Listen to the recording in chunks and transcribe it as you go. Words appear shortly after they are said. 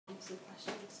some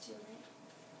questions too, right?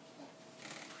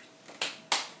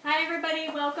 Hi everybody,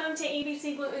 welcome to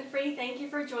ABC Gluten Free. Thank you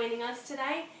for joining us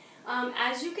today.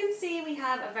 As you can see, we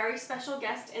have a very special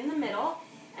guest in the middle,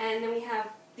 and then we have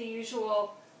the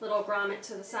usual little grommet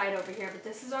to the side over here, but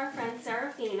this is our friend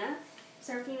Serafina.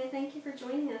 Serafina, thank you for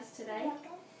joining us today. You're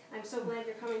welcome. I'm so glad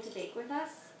you're coming to bake with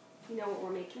us. You know what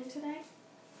we're making today?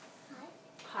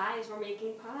 Pies. We're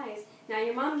making pies. Now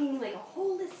your mom gave me like a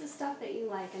whole list of stuff that you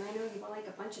like, and I know you like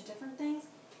a bunch of different things.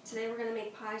 Today we're going to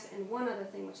make pies and one other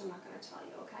thing which I'm not going to tell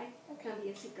you, okay? It's going to be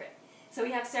a secret. So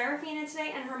we have Serafina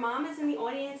today, and her mom is in the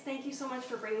audience. Thank you so much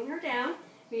for bringing her down.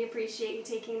 We appreciate you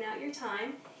taking out your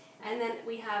time. And then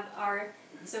we have our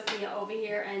Sophia over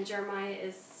here, and Jeremiah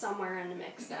is somewhere in the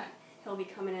mix that he'll be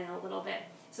coming in a little bit.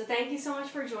 So thank you so much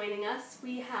for joining us.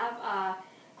 We have a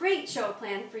great show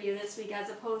planned for you this week as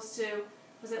opposed to,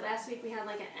 was it last week we had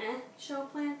like an show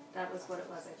planned? That was what it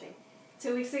was, I think.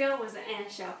 2 weeks ago was the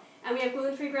show. And we have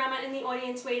gluten-free grandma in the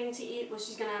audience waiting to eat. Well,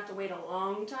 she's going to have to wait a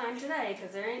long time today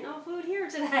because there ain't no food here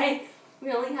today.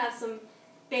 We only have some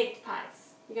baked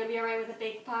pies. You going to be all right with a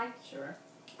baked pie? Sure.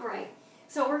 All right.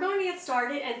 So we're going to get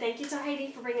started, and thank you to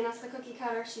Heidi for bringing us the cookie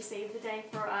cutter. She saved the day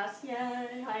for us.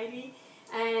 Yay, Heidi.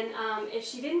 And if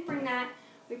she didn't bring that,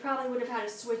 we probably would have had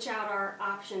to switch out our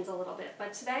options a little bit.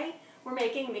 But today, we're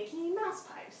making Mickey Mouse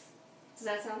pies. Does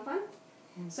that sound fun?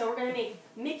 Mm-hmm. So we're going to make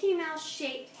Mickey Mouse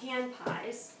shaped hand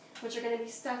pies, which are going to be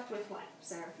stuffed with what,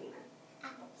 Serafina?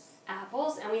 Apples.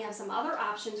 Apples, and we have some other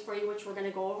options for you, which we're going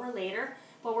to go over later.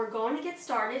 But we're going to get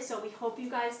started, so we hope you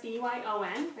guys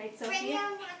BYON, right, Sophia? Bring your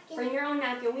own napkin. Bring your own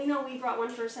napkin. We know we brought one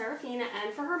for Serafina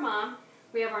and for her mom.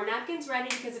 We have our napkins ready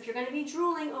because if you're going to be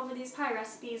drooling over these pie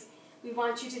recipes, we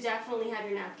want you to definitely have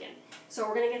your napkin. So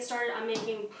we're going to get started on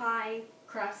making pie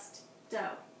crust dough.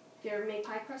 Have you ever made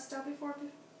pie crust dough before?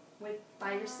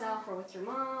 By yourself or with your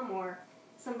mom or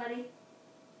somebody?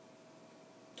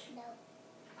 No.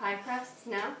 Pie crust?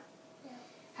 No? No.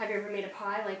 Have you ever made a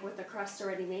pie like with the crust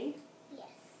already made? Yes.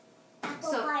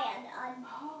 Apple pie on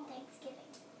Thanksgiving.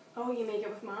 Oh, you make it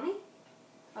with Mommy?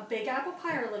 A big apple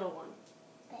pie or a little one?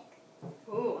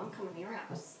 Big. Ooh, I'm coming to your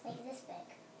house. Like this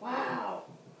big. Wow.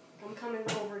 I'm coming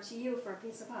over to you for a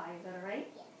piece of pie. Is that all right?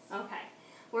 Yes. Okay.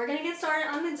 We're going to get started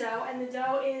on the dough, and the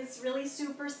dough is really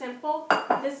super simple.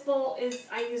 This bowl is,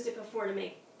 I used it before to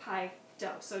make pie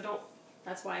dough, so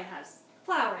that's why it has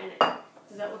flour in it.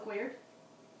 Does that look weird?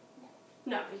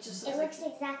 No. No, it just looks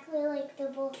exactly like the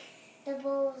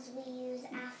bowls we use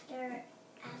after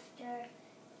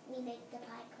we make the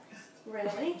pie crust.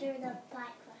 Really? After the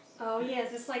pie crust. Oh, yeah.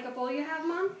 Is this like a bowl you have,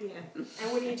 Mom? Yeah.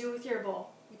 And what do you do with your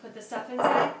bowl? You put the stuff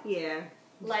inside? Yeah.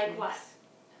 Like what?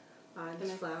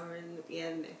 Just flour and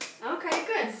mix. Okay,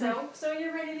 good. So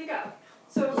you're ready to go.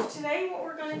 So today what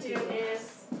we're going to do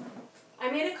is, I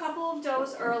made a couple of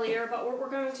doughs earlier, but what we're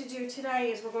going to do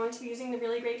today is we're going to be using the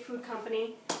Really Great Food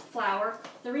Company flour.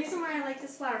 The reason why I like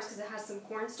this flour is because it has some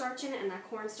cornstarch in it, and that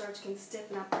cornstarch can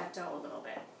stiffen up that dough a little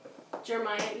bit.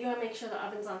 Jeremiah, you want to make sure the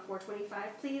oven's on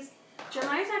 425, please.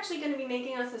 Jeremiah's actually going to be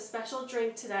making us a special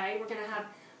drink today. We're going to have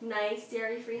nice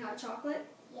dairy-free hot chocolate.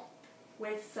 Yep.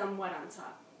 With some what on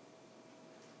top?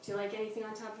 Do you like anything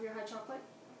on top of your hot chocolate?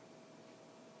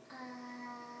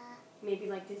 Maybe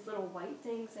like these little white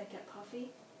things that get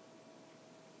puffy?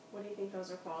 What do you think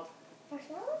those are called?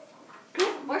 marshmallows?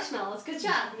 Marshmallows, good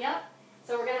job, yep.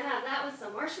 So we're going to have that with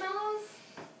some marshmallows.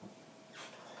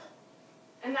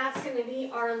 And that's going to be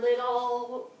our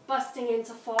little busting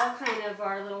into fall kind of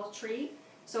our little treat.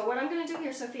 So what I'm going to do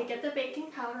here, Sophia, get the baking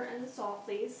powder and the salt,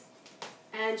 please.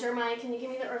 And Jeremiah, can you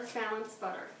give me the Earth Balance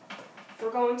butter?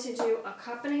 We're going to do 1.5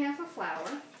 cups of flour.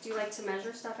 Do you like to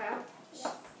measure stuff out?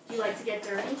 Yes. Do you like to get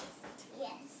dirty?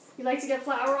 Yes. You like to get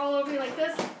flour all over you like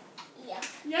this? Yep.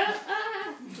 Yeah.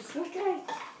 Okay.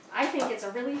 I think it's a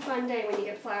really fun day when you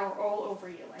get flour all over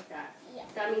you like that.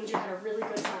 Yep. That means you had a really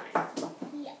good time.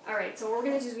 Yep. All right, so what we're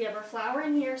going to do is we have our flour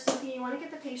in here. Sophia, you want to get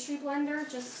the pastry blender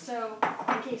just so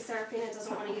in case Serafina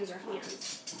doesn't want to use her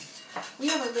hands. We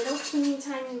have a little teeny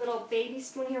tiny little baby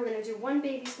spoon here. We're going to do 1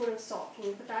 baby spoon of salt. Can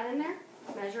you put that in there?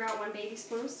 Measure out 1 baby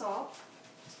spoon of salt.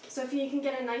 Sophia, you can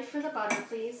get a knife for the butter,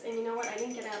 please. And you know what? I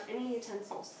didn't get out any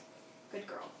utensils. Good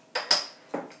girl.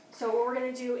 So what we're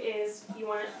going to do is, do you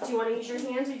want to use your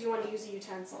hands or do you want to use a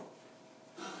utensil?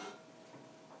 Hands.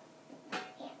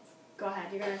 Go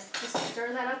ahead. You're going to just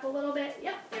stir that up a little bit.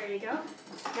 Yep, there you go.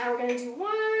 Now we're going to do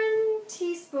 1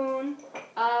 teaspoon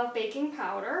of baking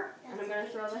powder. And I'm going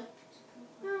to throw the...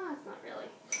 No, that's not really.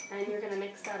 And you're going to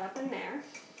mix that up in there.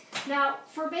 Now,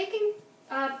 for baking,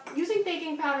 using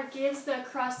baking powder gives the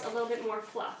crust a little bit more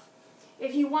fluff.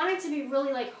 If you want it to be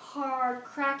really like hard,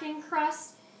 cracking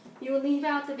crust, you would leave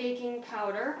out the baking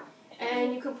powder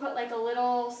And you can put like a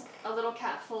little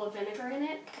cap full of vinegar in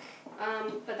it,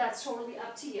 but that's totally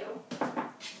up to you.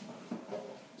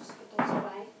 Just put those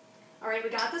away. All right, we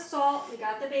got the salt, we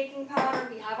got the baking powder,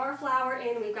 we have our flour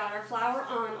in, we've got our flour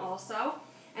on also.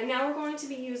 And now we're going to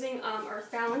be using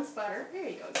Earth Balance butter. There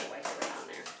you go, it's right around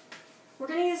there. We're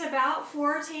going to use about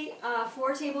 4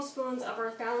 tablespoons of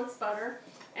Earth Balance butter.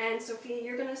 And Sophia,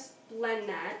 you're going to blend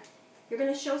that. You're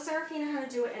going to show Serafina how to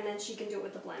do it, and then she can do it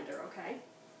with the blender, okay?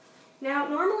 Now,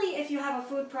 normally if you have a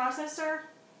food processor,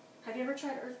 have you ever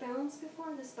tried Earth Balance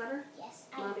before, this butter? Yes.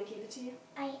 Mommy gave it to you?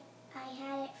 I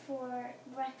had it for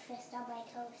breakfast on my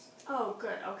toast. Oh,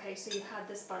 good. Okay, so you've had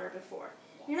this butter before.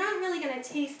 You're not really going to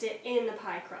taste it in the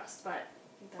pie crust, but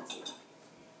I think that's enough.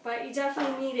 But you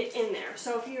definitely need it in there.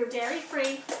 So if you're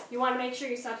dairy-free, you want to make sure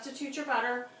you substitute your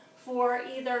butter for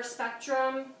either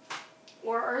Spectrum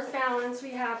or Earth Balance.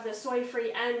 We have the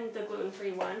soy-free and the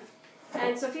gluten-free one.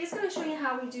 And Sophia's going to show you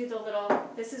how we do the little,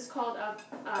 this is called a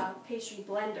pastry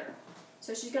blender.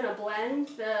 So she's going to blend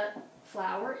the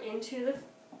flour into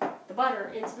the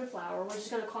butter into the flour. We're just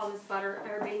going to call this butter.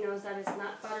 Everybody knows that it's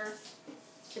not butter.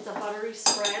 It's a buttery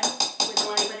spread. We don't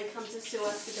want anybody to come to sue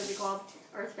us because we call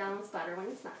Earth Balance butter when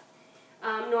it's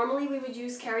not. Normally we would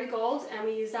use Kerrygold, and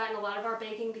we use that in a lot of our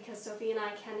baking because Sophie and I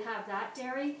can have that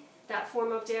dairy, that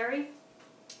form of dairy,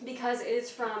 because it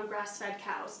is from grass-fed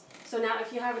cows. So now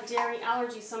if you have a dairy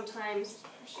allergy, sometimes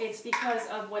it's because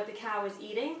of what the cow is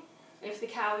eating. If the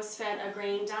cow is fed a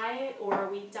grain diet or a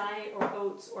wheat diet or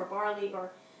oats or barley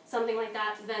or something like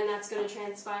that, then that's going to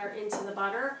transpire into the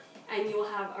butter, and you will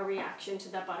have a reaction to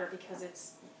that butter because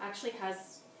it's actually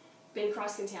has been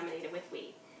cross-contaminated with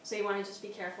wheat. So you want to just be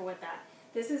careful with that.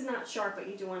 This is not sharp, but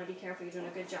you do want to be careful. You're doing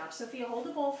a good job. Sophia, hold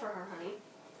the bowl for her, honey.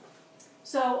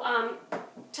 So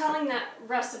telling that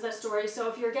rest of the story, so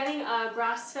if you're getting a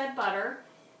grass-fed butter,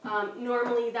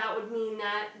 normally that would mean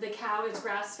that the cow is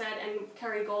grass-fed, and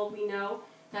Kerrygold, we know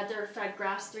that they're fed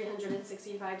grass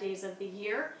 365 days of the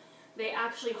year. They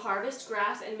actually harvest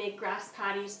grass and make grass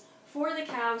patties for the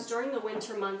cows during the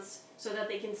winter months so that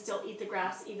they can still eat the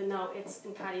grass even though it's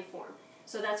in patty form.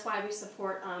 So that's why we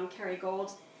support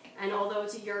Kerrygold. And although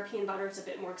it's a European butter, it's a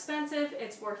bit more expensive,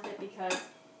 it's worth it because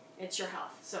it's your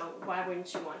health. So why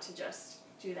wouldn't you want to just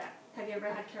do that? Have you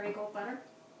ever had Kerrygold butter?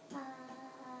 I don't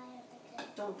think so.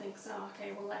 Don't think so.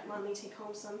 Okay, we'll let Mommy take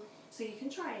home some so you can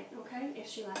try it, okay, if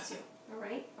she lets you. All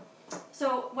right?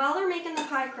 So while they're making the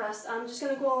pie crust, I'm just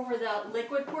going to go over the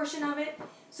liquid portion of it.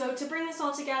 So to bring this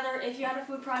all together, if you had a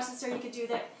food processor, you could do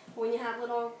that. When you have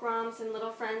little groms and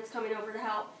little friends coming over to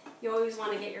help, you always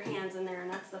want to get your hands in there,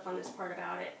 and that's the funnest part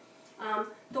about it.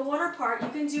 The water part, you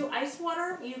can do ice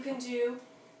water, you can do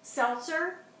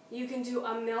seltzer, you can do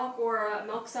a milk or a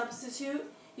milk substitute.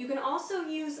 You can also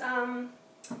use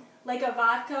like a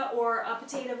vodka or a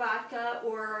potato vodka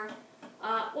or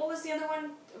what was the other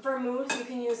one? Vermouth. You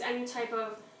can use any type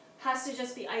of, has to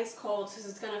just be ice cold because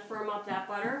it's going to firm up that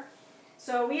butter.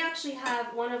 So we actually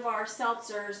have one of our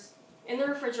seltzers in the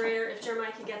refrigerator. If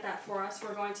Jeremiah could get that for us,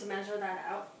 we're going to measure that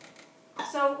out.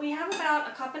 So we have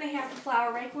about 1.5 cups of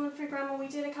flour, right, gluten-free grandma? We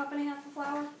did 1.5 cups of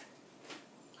flour?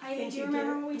 Heidi, do you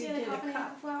remember when we did 1.5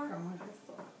 cups of flour?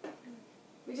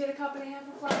 We did 1.5 cups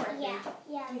of flour?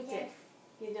 Yeah, we did.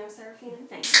 You know, Serafina?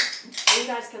 Thank you. And you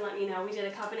guys can let me know. We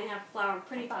did 1.5 cups of flour. I'm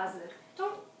pretty positive.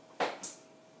 Don't.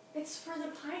 It's for the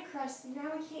pie crust.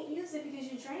 Now we can't use it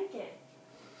because you drank it.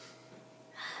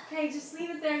 Okay, just leave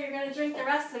it there. You're going to drink the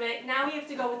rest of it. Now we have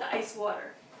to go with the ice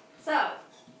water. So,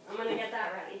 I'm going to get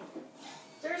that ready.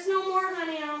 There's no more,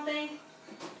 honey, I don't think.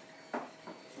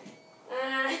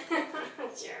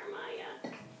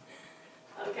 Jeremiah.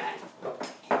 Okay.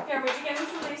 Here, would you get me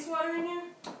some ice water in here?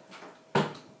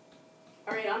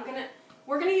 Alright,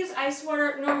 we're gonna use ice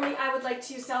water. Normally I would like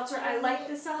to use seltzer. I like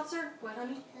the seltzer. What,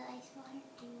 honey? The ice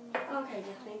water. Okay,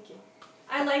 yeah, thank you.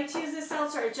 I like to use the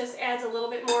seltzer. It just adds a little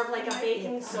bit more of like a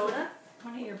baking soda.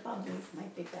 One of your bubbles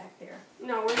might be back there.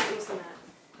 No, we're not using that.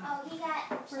 Oh, he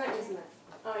got... We're not using that.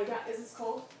 Oh, you got, is this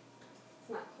cold?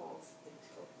 It's not cold.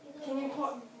 Can you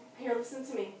pour, here, listen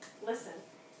to me. Listen.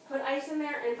 Put ice in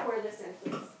there and pour this in,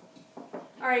 please.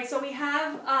 Alright, so we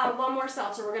have one more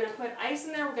seltzer. We're going to put ice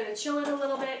in there, we're going to chill it a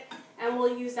little bit, and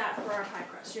we'll use that for our pie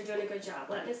crust. You're doing a good job.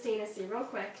 Let Miss Dana see real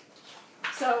quick.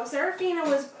 So Serafina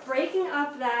was breaking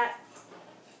up that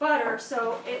butter,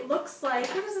 so it looks like,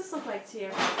 what does this look like to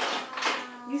you?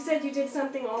 You said you did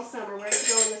something all summer. Where did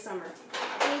you go in the summer?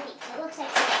 It looks like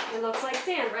sand. It looks like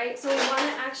sand, right? So we want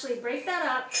to actually break that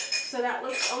up so that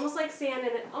looks almost like sand,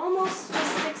 and it almost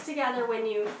just sticks together when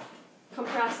you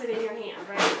compress it in your hand,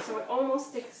 right? So it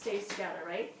almost stays together,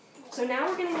 right? So now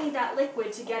we're going to need that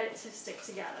liquid to get it to stick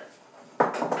together.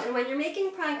 And when you're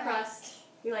making pie crust,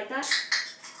 You like that?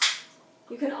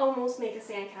 You can almost make a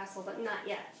sandcastle, but not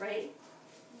yet, right?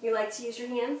 You like to use your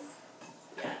hands?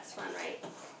 Yeah, it's fun, right?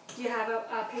 Do you have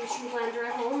a pastry blender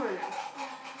at home or no?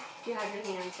 You have your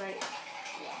hands, right?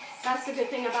 Yes. That's the good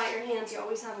thing about your hands. You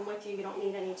always have them with you. You don't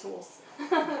need any tools,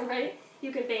 right?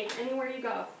 You can bake anywhere you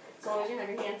go, as long as you have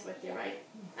your hands with you, right?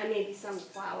 And maybe some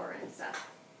flour and stuff.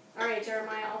 All right,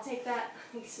 Jeremiah, I'll take that.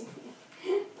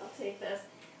 I'll take this.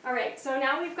 All right, so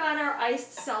now we've got our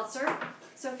iced seltzer.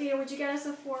 Sophia, would you get us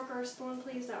a fork or a spoon,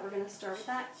 please? That we're going to start with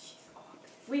that.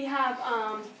 We have,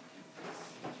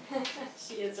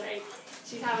 she is right.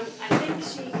 She's having, I think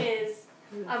she is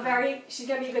she's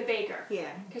going to be a good baker.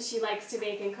 Yeah. Because she likes to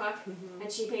bake and cook,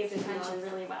 and she pays attention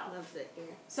really well. Loves it, yeah.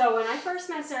 So when I first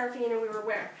met Serafina, we were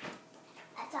where?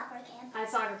 At soccer camp. At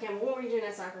soccer camp. What were you doing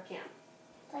at soccer camp?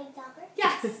 Playing soccer.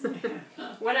 Yes.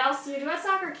 What else do you do at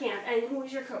soccer camp? And who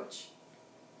was your coach?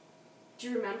 Do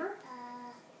you remember?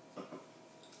 I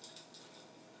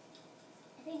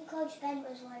think Coach Ben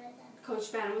was one of them.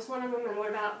 Coach Ben was one of them. And what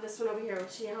about this one over here?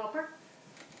 Was she a helper?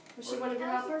 Was she one of your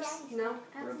helpers? No?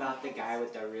 What about the guy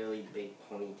with the really big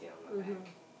ponytail in the back?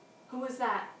 Who was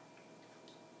that?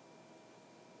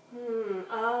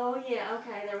 Oh, yeah,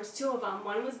 okay. There was two of them.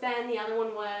 One was Ben, the other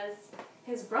one was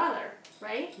his brother,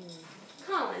 right?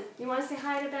 Colin. You want to say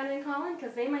hi to Ben and Colin?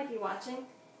 Because they might be watching.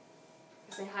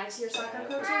 Say hi to your soccer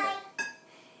coaches. Hi.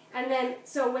 And then,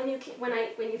 so when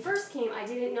you first came, I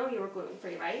didn't know you were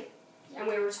gluten-free, right? And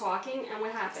we were talking, and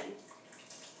what happened?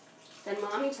 Then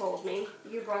Mommy told me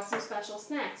you brought some special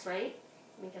snacks, right?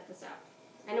 Let me get this out.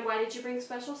 And why did you bring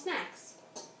special snacks?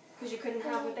 Because you couldn't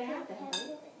have what they had there,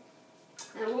 right?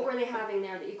 And what were they having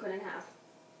there that you couldn't have?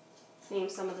 Name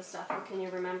some of the stuff. Can you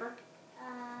remember?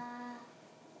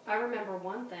 I remember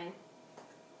one thing.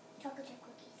 Chocolate chip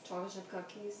cookies. Chocolate chip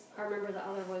cookies. I remember the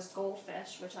other was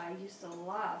goldfish, which I used to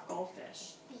love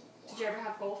goldfish. Did you ever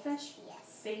have goldfish?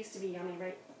 Yes. They used to be yummy,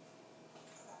 right?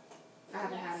 I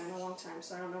haven't had them in a long time,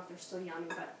 so I don't know if they're still yummy,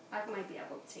 but I might be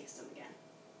able to taste them again.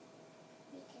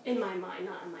 In my mind,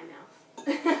 not in my mouth.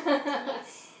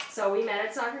 So we met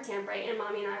at soccer camp, right? And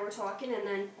Mommy and I were talking,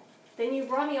 and then you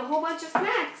brought me a whole bunch of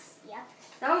snacks. Yep.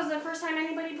 That was the first time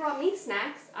anybody brought me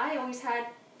snacks. I always had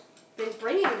been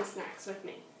bringing the snacks with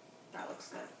me. That looks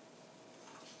good.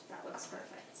 That looks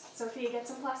perfect. Sophia, get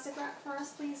some plastic wrap for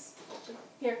us, please.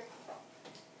 Here.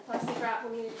 Plastic wrap,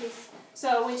 we'll need a piece.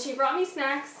 So when she brought me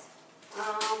snacks,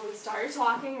 we started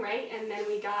talking, right? And then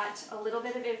we got a little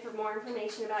bit of more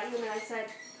information about you. And then I said,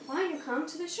 why don't you come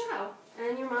to the show?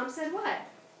 And your mom said what?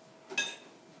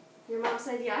 Your mom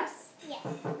said yes? Yes.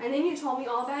 And then you told me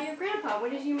all about your grandpa.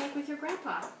 What did you make with your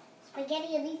grandpa?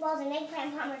 Spaghetti and meatballs and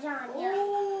eggplant parmesan.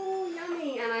 Oh,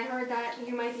 yummy. And I heard that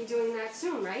you might be doing that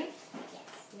soon, right? Yes.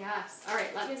 Yes. All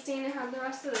right, let me stand and have the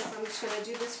rest of this. I'm just going to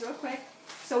do this real quick.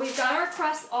 So we've got our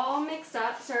crust all mixed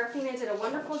up. Serafina did a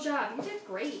wonderful job. You did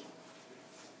great.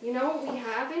 You know what we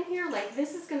have in here? Like,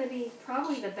 this is going to be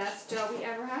probably the best dough we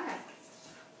ever had.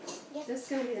 Yep. This is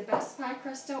going to be the best pie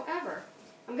crust dough ever.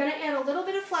 I'm going to add a little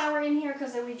bit of flour in here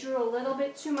because we drew a little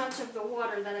bit too much of the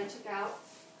water that I took out.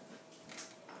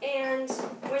 And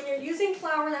when you're using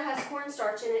flour that has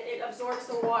cornstarch in it, it absorbs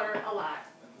the water a lot.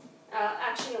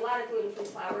 Actually, a lot of gluten-free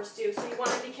flours do. So you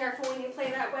want to be careful when you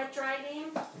play that wet-dry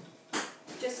game.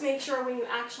 Just make sure when you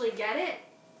actually get it,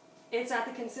 it's at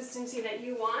the consistency that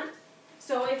you want.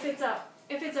 So if it's a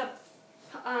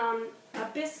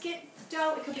biscuit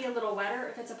dough, it could be a little wetter.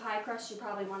 If it's a pie crust, you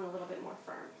probably want a little bit more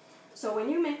firm. So when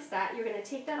you mix that, you're going to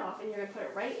take that off and you're going to put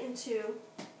it right into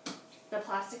the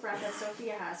plastic wrap that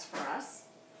Sophia has for us.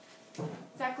 Is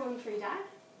that gluten-free, Dad?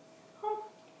 Oh,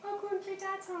 gluten-free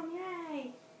Dad's home,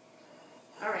 yay!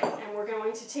 Alright, and we're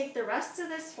going to take the rest of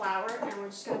this flour and we're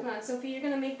just going to put on. Sophia, you're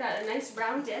going to make that a nice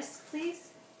round disc, please.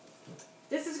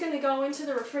 This is going to go into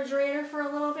the refrigerator for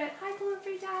a little bit. Hi,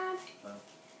 gluten-free Dad. Oh.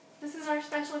 This is our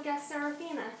special guest,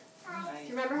 Serafina. Hi. Do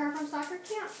you remember her from soccer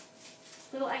camp?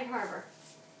 Little Egg Harbor.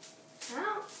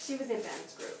 Well, she was in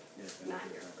Ben's group, not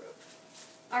your group.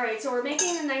 All right, so we're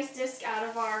making a nice disc out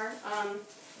of our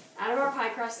pie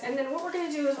crust, and then what we're going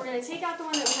to do is we're going to take out the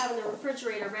one that we have in the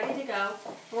refrigerator ready to go,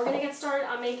 and we're going to get started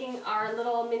on making our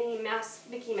little Mickey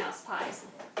Mouse pies.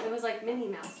 It was like Minnie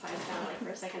Mouse pies, sounded like for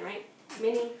a second, right?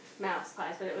 Minnie Mouse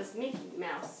pies, but it was Mickey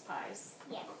Mouse pies.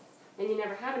 Yes. And you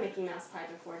never had a Mickey Mouse pie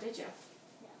before, did you?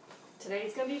 No.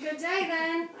 Today's going to be a good day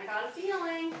then. I got a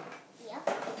feeling. Yep.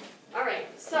 All right,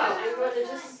 so I'm going to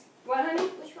just, what honey?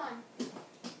 Which one?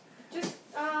 Just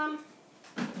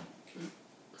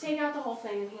take out the whole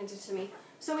thing and hand it to me.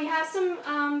 So we have some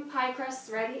pie crusts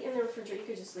ready in the refrigerator. You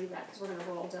could just leave that because we're going to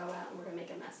roll dough out and we're going to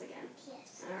make a mess again.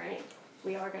 Yes. All right.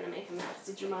 We are going to make a mess.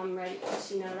 Did your mom ready? Does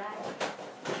she know that?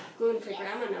 Gluten-free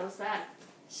grandma knows that.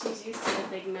 She's used to a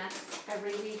big mess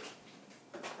every week.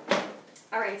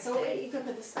 Alright, so you could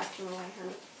put the spectrum away,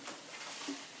 honey.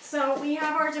 So we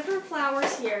have our different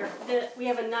flours here. We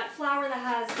have a nut flour that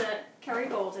has the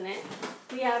Kerrygold in it.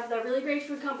 We have the Really Great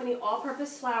Food Company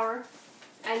all-purpose flour.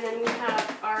 And then we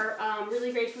have our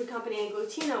Really Great Food Company and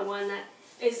Glutino one that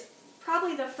is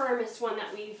probably the firmest one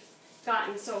that we've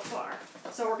gotten so far.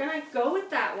 So we're going to go with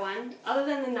that one, other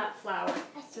than the nut flour.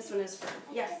 This one is firm.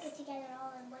 I Yes? took it together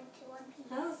all in one piece.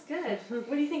 That was good.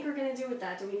 What do you think we're going to do with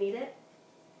that? Do we need it?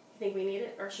 You think we need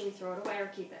it? Or should we throw it away or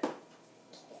keep it?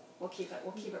 We'll keep it.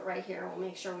 We'll keep it right here. We'll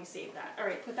make sure we save that. All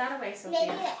right, put that away,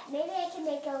 Sophia. Maybe I can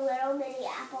make a little mini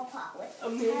apple pot with it. Oh,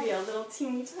 maybe a little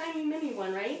teeny tiny mini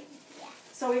one, right? Yeah.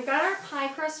 So we've got our pie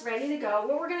crust ready to go.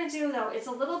 What we're going to do, though, it's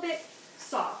a little bit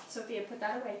soft. Sophia, put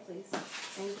that away, please.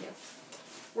 Thank you.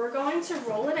 We're going to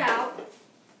roll it out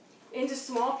into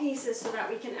small pieces so that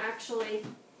we can actually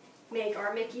make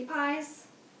our Mickey pies.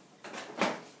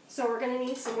 So we're going to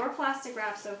need some more plastic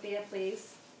wrap, Sophia,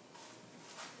 please.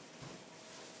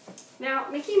 Now,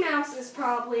 Mickey Mouse is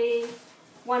probably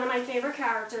one of my favorite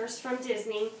characters from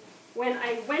Disney. When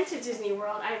I went to Disney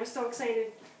World, I was so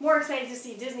excited, more excited to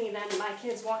see Disney than my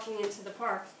kids walking into the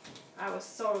park. I was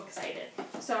so excited.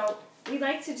 So we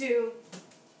like to do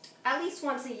at least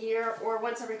once a year or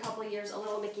once every couple of years a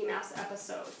little Mickey Mouse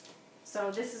episode. So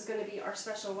this is going to be our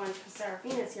special one because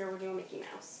Seraphina's here. We're doing Mickey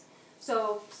Mouse.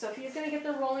 So Sophia's going to get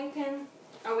the rolling pin.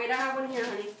 Oh, wait, I have one here,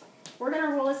 honey. We're going to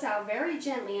roll this out very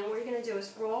gently, and what you're going to do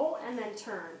is roll and then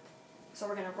turn. So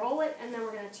we're going to roll it, and then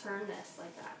we're going to turn this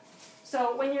like that.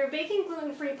 So when you're baking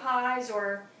gluten-free pies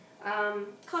or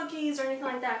cookies or anything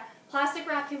like that, plastic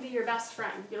wrap can be your best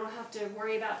friend. You don't have to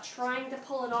worry about trying to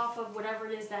pull it off of whatever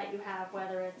it is that you have,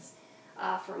 whether it's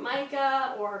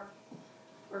Formica or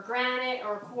granite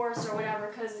or coarse or whatever,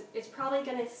 because it's probably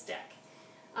going to stick.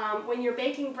 When you're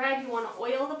baking bread, you want to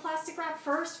oil the plastic wrap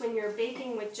first. When you're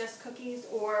baking with just cookies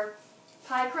or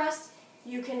pie crust,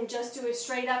 you can just do it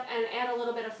straight up and add a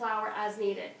little bit of flour as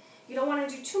needed. You don't want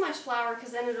to do too much flour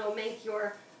because then it'll make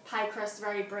your pie crust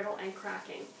very brittle and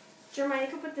cracking. Jeremiah, you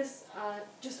can put this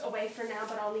just away for now,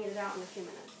 but I'll knead it out in a few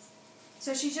minutes.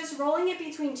 So she's just rolling it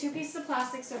between two pieces of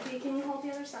plastic. Sophia, can you hold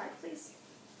the other side, please,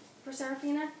 for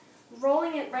Seraphina?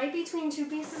 Rolling it right between two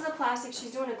pieces of plastic.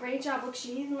 She's doing a great job. Look,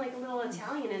 she's even like a little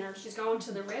Italian in her. She's going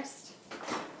to the wrist.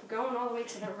 Going all the way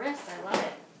to the wrist. I love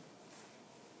it.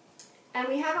 And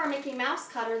we have our Mickey Mouse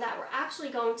cutter that we're actually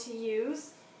going to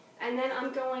use. And then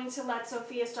I'm going to let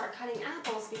Sophia start cutting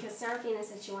apples because Seraphina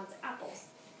said she wants apples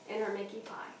in her Mickey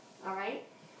pie. All right?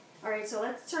 All right, so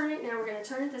let's turn it. Now we're going to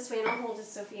turn it this way, and I'll hold it,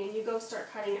 Sophia, and you go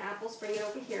start cutting apples. Bring it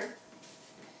over here.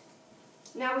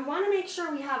 Now we want to make sure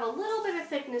we have a little bit of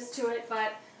thickness to it,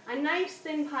 but a nice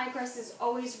thin pie crust is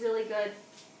always really good,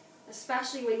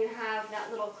 especially when you have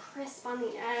that little crisp on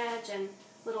the edge and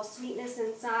little sweetness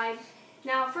inside.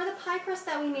 Now for the pie crust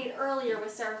that we made earlier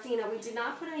with Seraphina, we did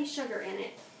not put any sugar in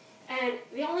it. And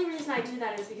the only reason I do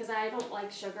that is because I don't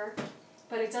like sugar,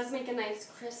 but it does make a nice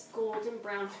crisp golden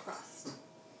brown crust.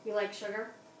 You like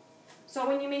sugar? So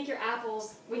when you make your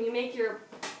apples, when you make your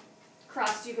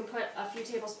crust, you can put a few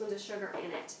tablespoons of sugar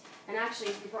in it. And actually,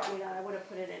 if you brought me that, I would have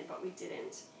put it in, but we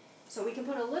didn't. So we can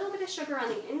put a little bit of sugar on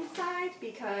the inside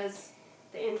because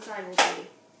the inside will be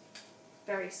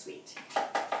very sweet.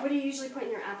 What do you usually put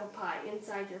in your apple pie,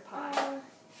 inside your pie?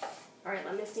 All right,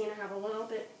 let Miss Dana have a little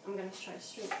bit. I'm going to try to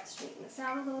straighten this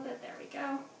out a little bit. There we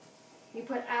go. You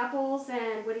put apples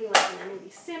and what do you like in there? Maybe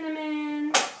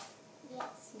cinnamon?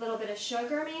 Yes. A little bit of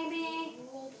sugar, maybe?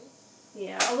 Maybe.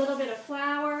 Yeah, a little bit of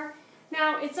flour.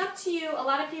 Now, it's up to you. A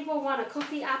lot of people want to cook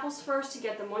the apples first to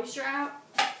get the moisture out.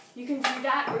 You can do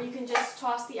that, or you can just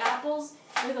toss the apples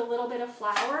with a little bit of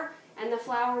flour, and the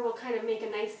flour will kind of make a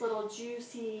nice little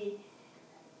juicy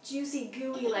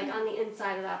gooey like on the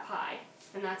inside of that pie.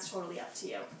 And that's totally up to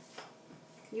you.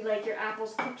 You like your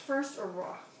apples cooked first or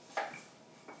raw?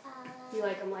 You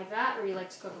like them like that, or you like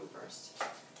to cook them first?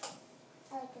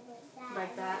 I like them like that.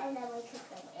 Like that? And then we cook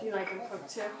them. You like them cooked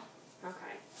too?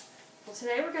 Okay. Well,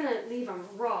 today we're going to leave them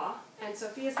raw, and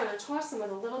Sophia's going to toss them with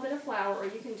a little bit of flour, or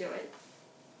you can do it.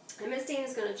 And Miss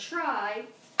Dana's going to try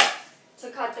to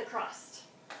cut the crust.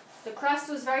 The crust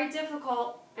was very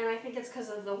difficult, and I think it's because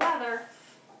of the weather,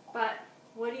 but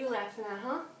what are you laughing at,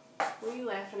 huh? What are you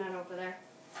laughing at over there?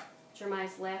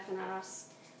 Jeremiah's laughing at us.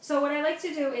 So what I like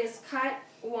to do is cut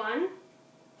one,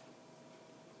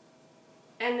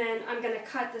 and then I'm going to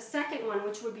cut the second one,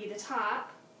 which would be the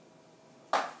top,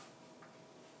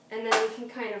 and then we can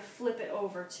kind of flip it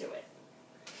over to it.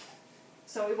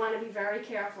 So we want to be very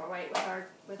careful, right,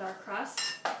 with our crust.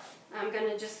 I'm going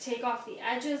to just take off the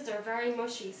edges. They're very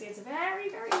mushy. See, it's very,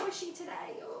 very mushy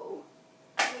today. Oh,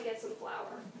 let me get some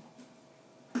flour.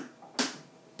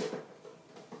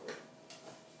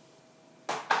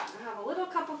 I have a little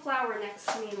cup of flour next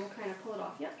to me, and we'll kind of pull it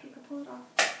off. Yep, you can pull it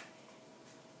off.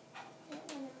 I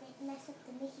don't want to mess up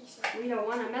the Mickey shape. We don't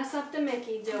want to mess up the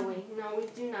Mickey, do we? No, we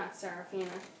do not,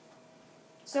 Serafina.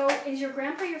 So, is your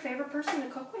grandpa your favorite person to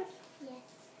cook with? Yes.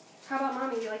 How about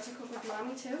Mommy? Do you like to cook with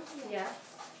Mommy too? Yeah.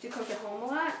 Do you cook at home a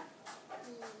lot?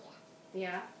 Yeah.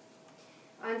 Yeah.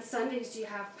 On Sundays, do you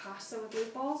have pasta with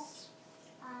meatballs?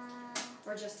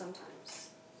 Or just sometimes?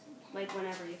 Sometimes. Like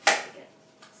whenever you feel like it?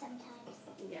 Sometimes.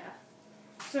 Yeah.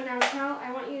 So now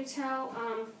I want you to tell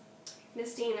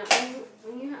Miss Dina,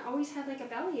 when you always had like a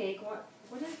bellyache, what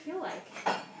did it feel like?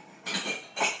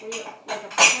 Were you like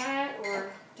upset,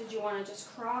 or did you want to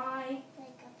just cry?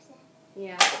 Like upset.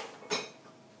 Yeah.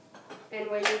 And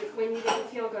when you didn't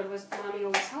feel good, was Mommy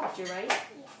always helped you, right?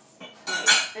 Yes.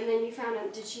 Right. And then you found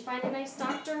did she find a nice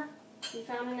doctor? You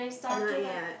found a nice doctor? Not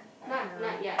yet.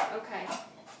 Not yet. Okay.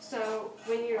 So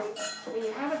when you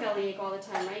have a bellyache all the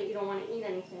time, right? You don't want to eat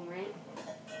anything, right?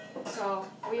 So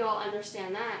we all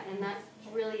understand that, and that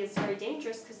really is very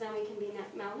dangerous because then we can be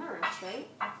malnourished, right?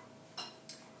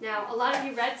 Now, a lot of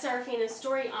you read Serafina's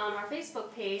story on our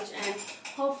Facebook page, and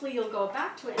hopefully you'll go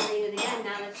back to it and read it again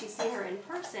now that you see her in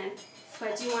person.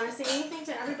 But do you want to say anything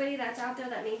to everybody that's out there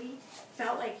that maybe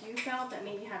felt like you felt, that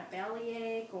maybe had a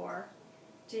bellyache or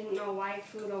didn't know why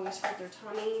food always hurt their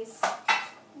tummies?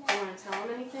 Do you want to tell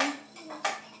them anything?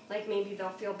 Like maybe they'll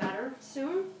feel better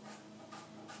soon?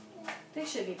 They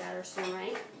should be better soon,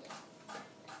 right?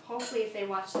 Hopefully if they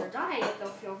watch their diet, they'll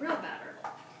feel real better.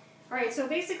 Alright, so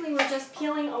basically we're just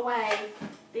peeling away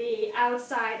the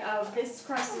outside of this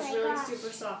crust. Is really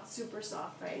super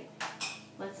soft, right?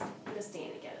 Let's Miss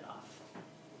Dana get it off.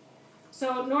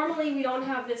 So normally we don't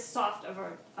have this soft of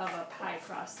a pie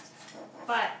crust,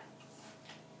 but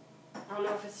I don't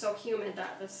know if it's so humid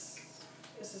that this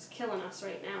is killing us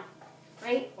right now,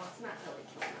 right? Well, it's not really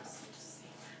killing us. I'm just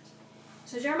saying that.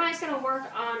 So Jeremiah's going to work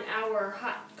on our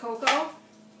hot cocoa,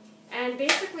 and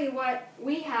basically what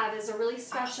we have is a really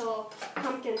special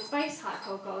pumpkin spice hot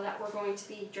cocoa that we're going to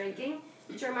be drinking.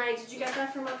 Jeremiah, did you get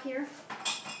that from up here?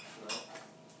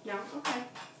 No? Okay.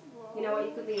 You know what?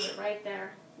 You could leave it right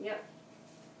there. Yep.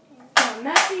 Oh,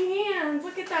 messy hands.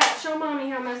 Look at that. Show Mommy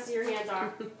how messy your hands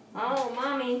are. Oh,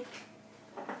 Mommy.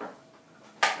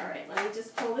 All right, let me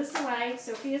just pull this away.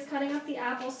 Sophia's cutting up the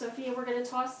apples. Sophia, we're going to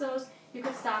toss those. You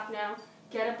can stop now.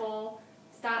 Get a bowl.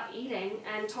 Stop eating.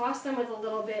 And toss them with a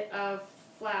little bit of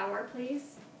flour,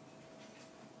 please.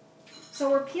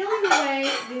 So we're peeling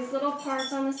away these little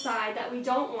parts on the side that we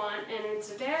don't want, and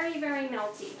it's very, very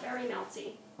melty. Very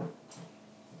melty.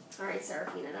 All right,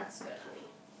 Serafina, that's good, honey.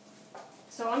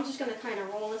 So I'm just going to kind of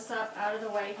roll this up out of the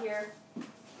way here.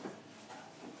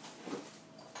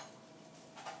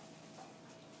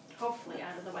 Hopefully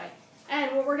out of the way.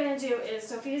 And what we're going to do is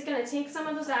Sophia's going to take some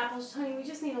of those apples. Honey, we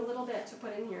just need a little bit to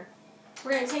put in here.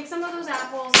 We're going to take some of those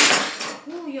apples.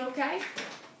 Ooh, you okay?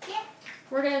 Yeah.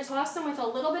 We're going to toss them with a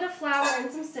little bit of flour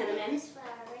and some cinnamon. This flour,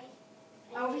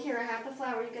 right? Over here, I have the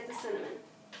flour, you get the cinnamon.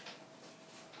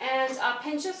 And a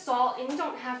pinch of salt, and you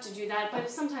don't have to do that, but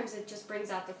sometimes it just brings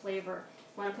out the flavor.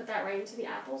 Want to put that right into the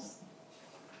apples?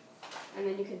 And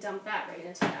then you can dump that right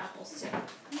into the apples too.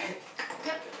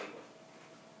 Yep.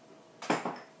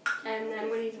 And then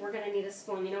we're going to need a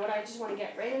spoon. You know what? I just want to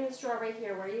get right in the straw right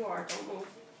here where you are. Don't move.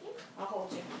 I'll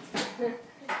hold you. And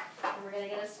we're going to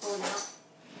get a spoon out.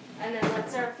 And then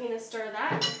let Serafina stir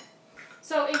that.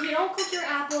 So if you don't cook your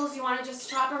apples, you want to just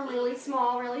chop them really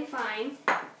small, really fine.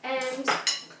 And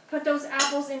put those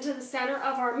apples into the center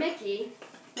of our Mickey.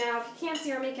 Now, if you can't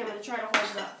see our Mickey, I'm going to try to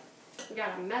hold it up. We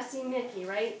got a messy Mickey,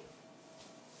 right?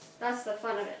 That's the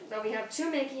fun of it. So we have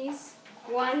two Mickeys.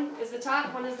 One is the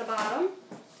top, one is the bottom.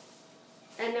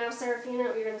 And now, Serafina,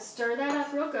 we're going to stir that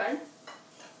up real good.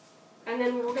 And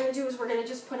then what we're going to do is we're going to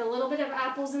just put a little bit of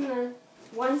apples in the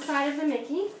one side of the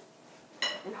Mickey.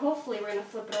 And hopefully we're going to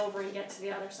flip it over and get to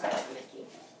the other side of the Mickey.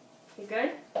 You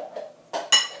good?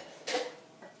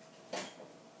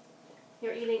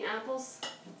 You're eating apples?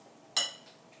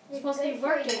 You're supposed to be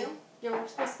working. You're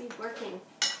supposed to be working.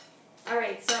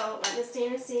 Alright, so let Miss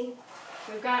Dana see.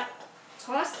 We've got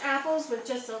tossed apples with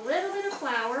just a little bit of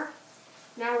flour.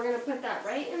 Now we're going to put that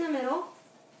right in the middle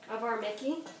of our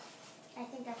Mickey. I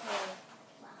think that's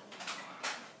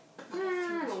really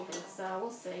I don't think so.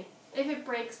 We'll see. If it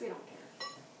breaks, we don't care.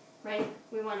 Right?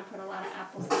 We want to put a lot of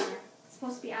apples in there. It's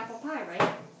supposed to be apple pie,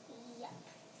 right? Yep.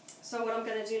 So what I'm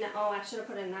going to do now, oh, I should have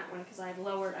put it in that one because I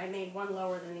made one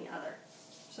lower than the other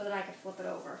so that I could flip it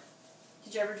over.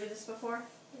 Did you ever do this before?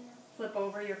 No. flip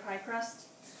over your pie crust.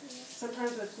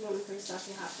 Sometimes with gluten-free stuff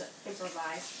you have to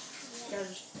improvise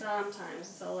because sometimes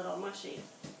it's a little mushy.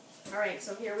 Alright,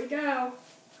 so here we go.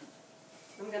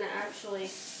 I'm going to actually,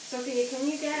 Sophia, can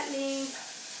you get me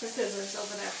the scissors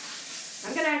over there?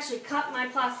 I'm going to actually cut my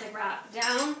plastic wrap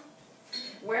down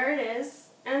where it is,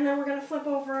 and then we're going to flip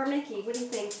over our Mickey. What do you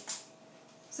think?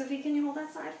 Sophie, can you hold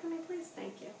that side for me, please?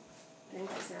 Thank you. Thank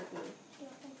you, Sarah.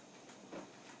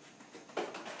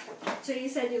 So you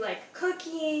said you like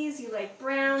cookies, you like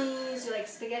brownies, you like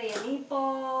spaghetti and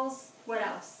meatballs. What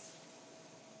else?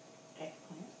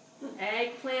 Eggplant.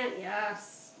 Eggplant,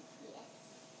 yes.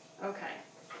 Okay.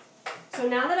 So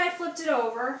now that I flipped it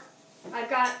over, I've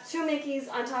got two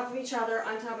Mickeys on top of each other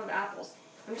on top of apples.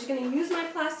 I'm just going to use my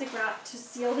plastic wrap to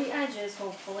seal the edges,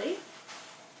 hopefully,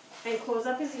 and close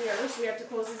up his ears. We have to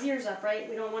close his ears up, right?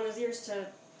 We don't want his ears to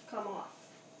come off.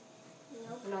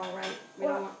 Nope. No, right? We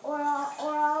don't want. Or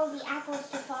all the apples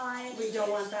to fall out of We don't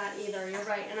want that either. You're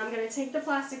right. And I'm going to take the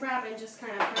plastic wrap and just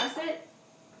kind of press it.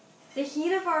 The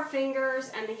heat of our fingers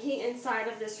and the heat inside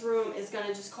of this room is going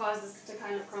to just cause this to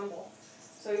kind of crumble.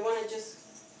 So we want to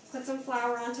just put some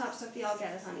flour on top. Sophie, I'll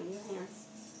get it, honey. Use hands.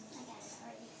 I got it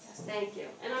already. So. Thank you.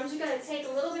 And I'm just going to take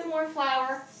a little bit more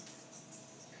flour,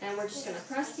 and we're just going to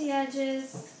press the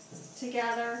edges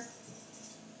together.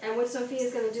 And what Sophie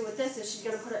is going to do with this is she's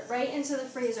going to put it right into the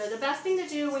freezer. The best thing to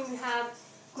do when you have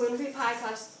gluten-free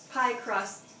pie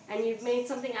crust and you've made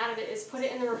something out of it is put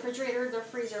it in the refrigerator or the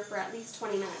freezer for at least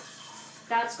 20 minutes.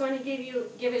 That's going to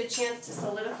give it a chance to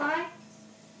solidify,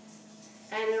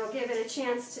 and it'll give it a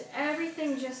chance to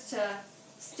everything just to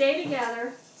stay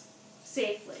together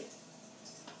safely.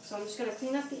 So I'm just going to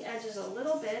clean up the edges a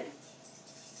little bit.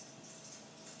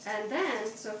 And then,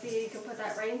 Sophia, you can put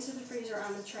that right into the freezer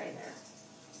on the tray there.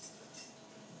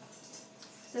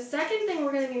 The second thing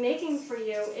we're going to be making for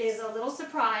you is a little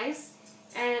surprise,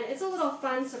 and it's a little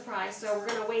fun surprise, so we're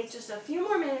going to wait just a few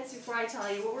more minutes before I tell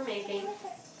you what we're making.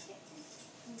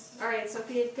 Alright,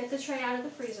 Sophia, get the tray out of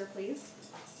the freezer, please.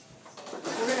 We're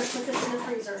going to put this in the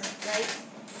freezer, right?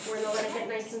 We're going to let it get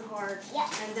nice and hard,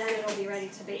 and then it'll be ready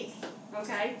to bake,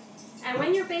 okay? And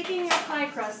when you're baking your pie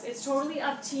crust, it's totally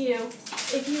up to you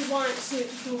if you want to,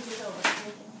 just move it over,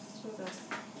 smooth over.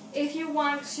 If you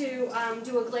want to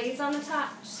do a glaze on the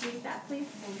top, just use that, please.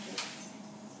 Thank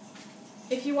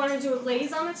you. If you want to do a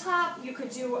glaze on the top, you could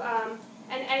do an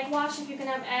egg wash if you can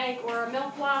have egg, or a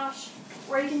milk wash,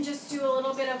 or you can just do a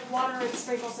little bit of water and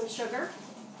sprinkle some sugar.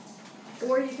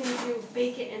 Or you can do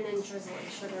bake it and then drizzle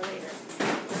it sugar later.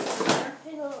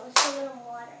 Sugar and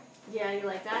water. Yeah, you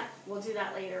like that? We'll do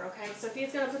that later, okay?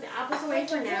 Sophia's going to put the apples away Like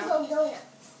for a now. drizzled donut.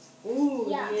 Ooh,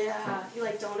 Yeah. yeah. You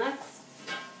like donuts?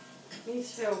 Me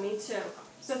too, me too.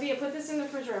 Sophia, put this in the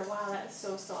refrigerator. Wow, that is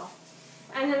so soft.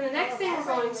 And then the next thing we're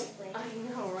going to... I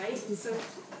know, right? So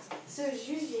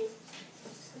Gigi,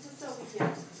 this is so cute.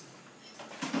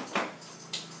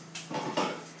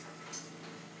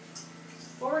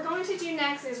 What we're going to do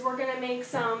next is we're going to make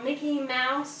some Mickey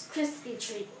Mouse crispy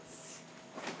treats.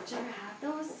 Did you ever have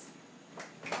those?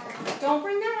 Don't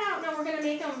bring that out. No, we're going to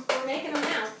make them. We're making them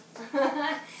now.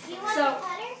 Do you want the butter?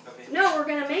 Okay. No, we're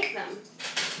going to make them.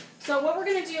 So what we're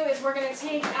going to do is we're going to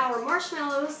take our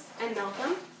marshmallows and melt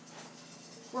them.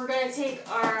 We're going to take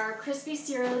our crispy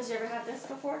cereal. Did you ever have this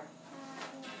before?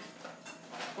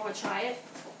 Want to try it?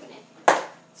 Open it.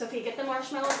 Sophie, get the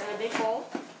marshmallows in a big bowl.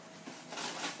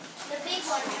 The big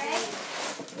one, right?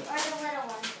 Or the little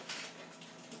one?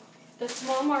 The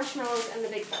small marshmallows and the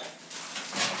big bowl.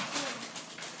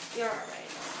 You're alright.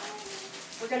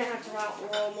 We're going to have to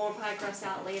roll more pie crust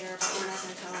out later, but we're not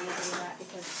going to tell anybody that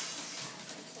because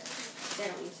they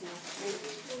don't need to know. Right?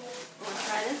 Want to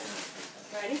try this?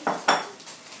 Ready? Yeah.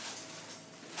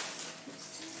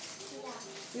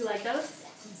 You like those?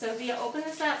 Sophia, open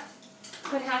this up.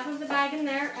 Put half of the bag in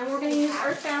there, and we're going to use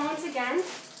Earth Balance again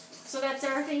so that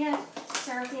Seraphina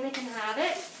can have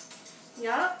it.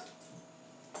 Yup.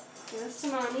 Give this to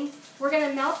Mommy. We're going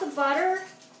to melt the butter.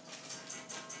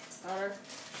 Butter.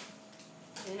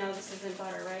 You know this isn't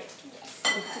butter, right?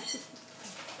 Yes.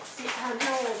 See, how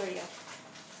old are you?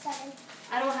 7.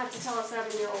 I don't have to tell a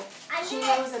 7-year-old. She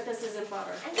gonna- knows that this isn't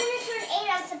butter. I'm going to turn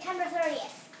 8 on September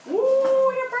 30th.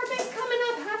 Ooh, your birthday's coming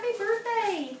up. Happy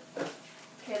birthday.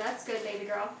 Okay, that's good, baby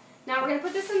girl. Now we're going to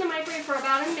put this in the microwave for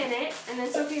about a minute, and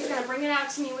then Sophie's going to bring it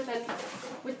out to me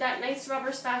with that nice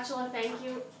rubber spatula. Thank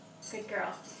you. Good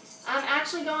girl. I'm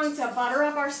actually going to butter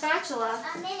up our spatula.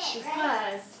 A minute, Because,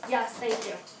 right? yes, thank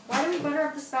you. Why do we butter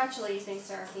up the spatula, you think,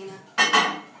 Seraphina?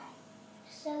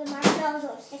 So the marshmallows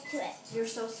won't stick to it. You're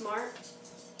so smart.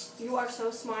 You are so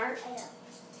smart. I know.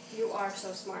 You are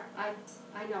so smart. I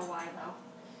know why, though.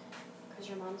 Because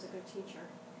your mom's a good teacher.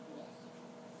 Yes.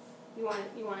 You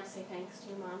want to say thanks to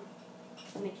your mom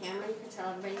in the camera? You can tell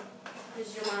everybody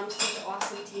because your mom's such an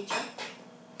awesome teacher.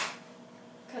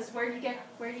 Because where do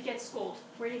you get schooled?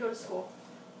 Where do you go to school?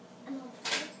 I'm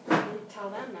homeschooled. You tell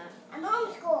them that. I'm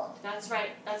homeschooled. That's right.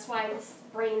 That's why this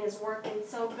brain is working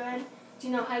so good. Do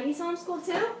you know Heidi's homeschooled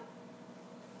too?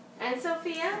 And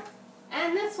Sophia?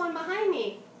 And this one behind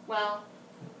me. Well,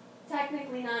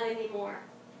 technically not anymore.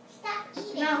 Stop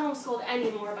eating. Not homeschooled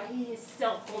anymore, but he is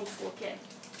still a homeschool kid.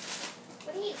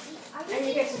 What do you eat? And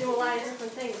you get to do a lot of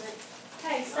different things.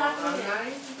 Hey, stop eating.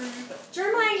 Nice.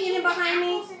 Jeremiah eating behind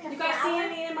me. Apples in the You guys see flour?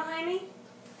 him eating behind me?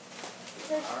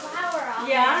 There's flour on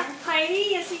Yeah. there.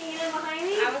 Heidi, is he eating behind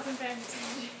me? I wasn't paying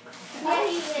attention. Yeah,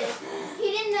 he is.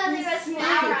 He didn't know there was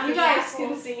flour on You the guys apples.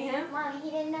 can see him. Mommy, he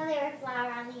didn't know there was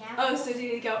flour on the apples. Oh, so did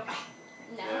you go?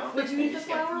 No. Would you eat the Just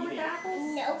gotta flour eat with it. the apples?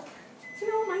 Nope. You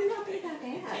know, it might not be that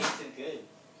bad. Tasted good.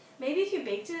 Maybe if you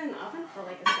baked it in the oven for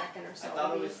like a second or so. I thought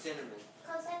it maybe. was cinnamon.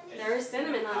 Close that. There is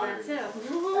cinnamon on that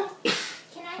too.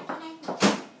 Can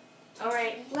I? All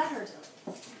right, let her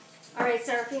do it. All right,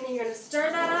 Seraphina, you're gonna stir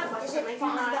that up. Watch Is it it make it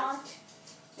hot. fondant?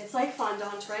 It's like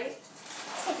fondant, right?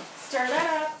 Stir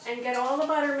that up and get all the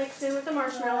butter mixed in with the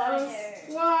marshmallows.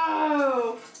 Butter.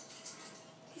 Whoa!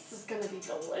 This is gonna be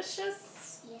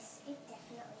delicious. Yes, it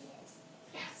definitely is.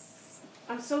 Yes.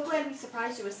 I'm so glad we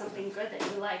surprised you with something good that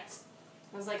you liked.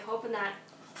 I was like hoping that,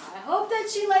 I hope that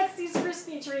she likes these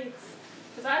crispy treats.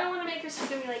 Because I don't want to make her, she's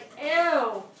going to be like,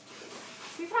 ew.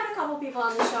 We've had a couple people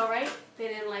on the show, right? They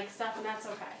didn't like stuff, and that's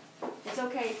okay. It's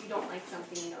okay if you don't like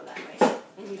something, you know that, right?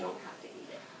 And you don't have to eat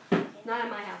it. Not in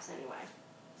my house, anyway.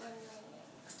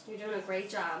 You're doing a great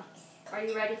job. Are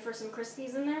you ready for some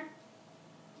Crispies in there?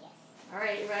 Yes. All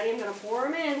right, you ready? I'm going to pour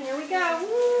them in. Here we go.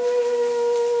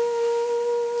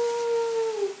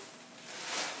 Woo!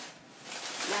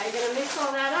 Now you're going to mix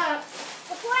all that up.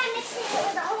 Before I mixed it, it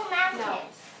was a whole mountain.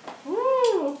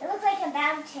 Woo! It looked like a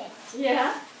mountain.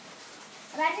 Yeah,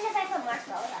 Imagine if I put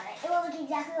marshmallows on it. It will look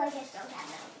exactly like a snow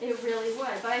cabinet. it really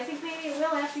would. But I think maybe it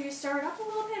will after you stir it up a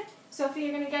little bit. Sophie,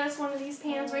 you're going to get us one of these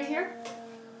pans right here,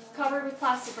 covered with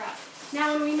plastic wrap.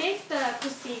 Now, when we make the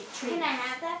crispy treats... Can I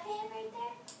have that pan right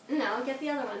there? No, get the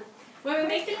other one. When we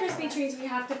make the crispy treats, we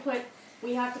have to put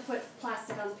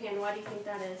plastic on the pan. Why do you think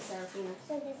that is, Seraphina?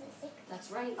 So does it stick?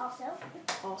 That's right. Also?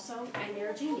 Also, and you're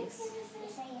a genius.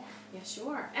 Yes, I am. Yes, you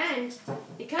are. And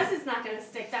because it's not going to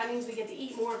stick, that means we get to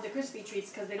eat more of the crispy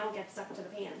treats because they don't get stuck to the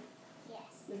pan. Yes.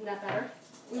 Isn't that better?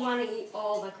 We want to eat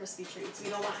all the crispy treats. We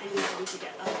don't want any of them to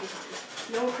get left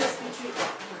behind. No crispy treat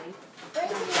left behind.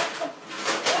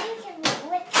 Then you can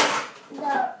lick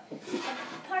the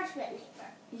parchment paper.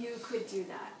 You could do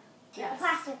that. The Yes.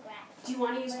 plastic wrap. Do you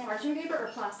want to use parchment paper or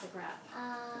plastic wrap?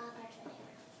 Parchment paper.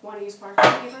 Want to use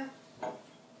parchment paper?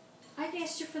 I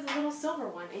asked you for the little silver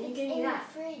one, and you It's gave me in that.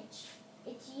 the fridge.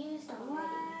 It's used already.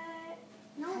 What?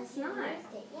 No, it's You not.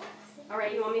 used it, yes. All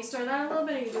right, you want me to stir that a little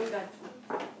bit, or are you doing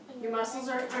good? Your muscles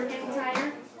aren't getting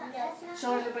tired? No, it's not.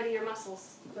 Show everybody your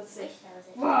muscles. Let's see. Wish that was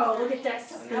it. Whoa, look at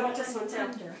this. How about this one, too?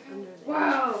 Under there.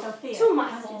 Whoa, Sophia, two how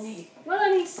muscles. neat. One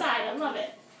on each side. I love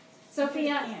it. Sophia,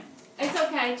 Yeah. it's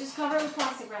okay. Just cover it with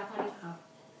plastic wrap, honey.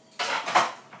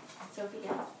 Oh.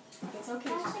 Sophia, it's okay.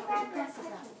 Just Plastic cover it wrap with or plastic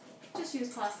wrap. parchment paper? Just use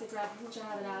plastic wrap. You should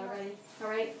have it out already. All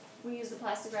right? We use the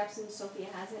plastic wrap since Sophia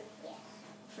has it. Yes.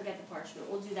 Forget the parchment.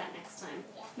 We'll do that next time.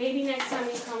 Yeah. Maybe next time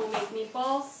we come, we'll make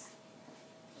meatballs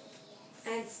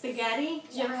and spaghetti.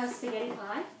 Did you ever have spaghetti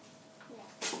pie?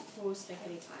 No. Oh,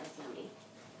 spaghetti pie is yummy.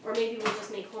 Or maybe we'll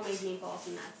just make homemade meatballs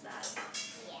and that's that.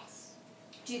 Yes.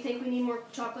 Do you think we need more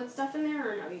chocolate stuff in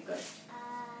there, or no? You good?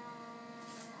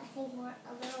 I think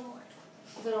a little more.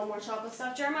 A little more chocolate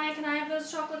stuff. Jeremiah, can I have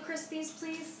those chocolate Crispies,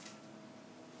 please?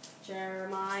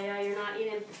 Jeremiah, you're not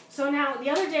eating. So now, the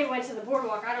other day we went to the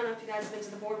boardwalk. I don't know if you guys have been to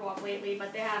the boardwalk lately,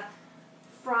 but they have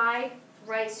fried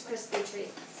Rice Krispie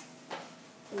treats.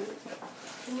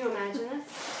 Can you imagine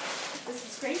this?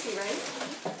 This is crazy, right?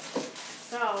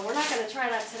 So, we're not going to try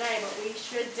that today, but we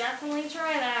should definitely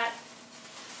try that.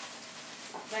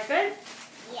 Is that good?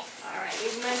 Yes. Alright,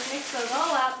 we mix those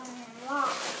all up.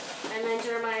 And then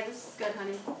Jeremiah, this is good,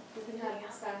 honey. You can have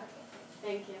this back.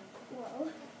 Thank you. Whoa.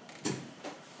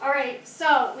 Alright,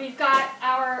 so we've got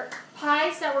our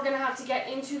pies that we're going to have to get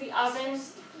into the oven.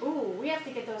 Ooh, we have to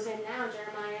get those in now,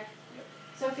 Jeremiah.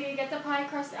 Sophia, get the pie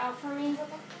crust out for me.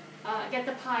 Get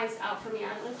the pies out for me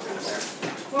out of the freezer.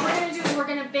 What we're going to do is we're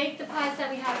going to bake the pies that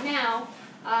we have now,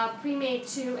 pre-made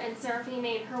 2, and Seraphina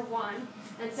made her 1.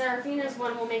 And Seraphina's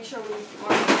one, we'll make sure we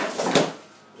mark it.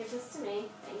 Give this to me.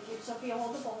 Thank you. Sophia,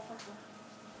 hold the bowl for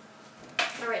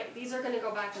her. Alright, these are going to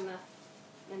go back in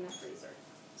the freezer.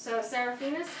 So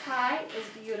Seraphina's pie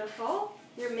is beautiful.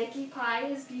 Your Mickey pie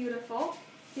is beautiful.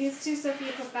 These two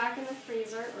Sophia put back in the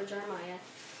freezer, or Jeremiah.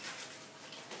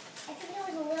 I think it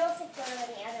was a little thicker than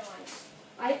the other ones.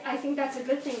 I think that's a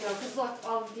good thing though, because look,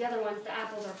 all of the other ones, the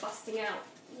apples are busting out.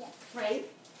 Yeah. Right?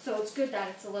 So it's good that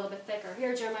it's a little bit thicker.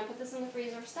 Here, Jeremiah, put this in the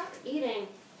freezer. Stop eating.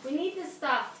 We need this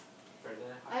stuff.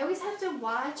 I always have to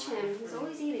watch him. He's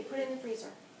always eating. Put it in the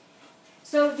freezer.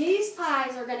 So these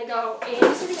pies are going to go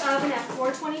into the oven at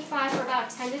 425 for about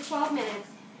 10 to 12 minutes.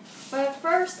 But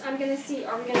first, I'm going to see,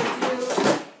 are we going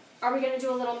to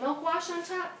do a little milk wash on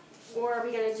top, or are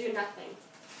we going to do nothing?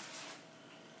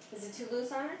 Is it too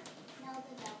loose on it? No,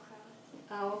 the Velcro.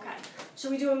 Oh, okay.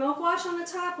 Should we do a milk wash on the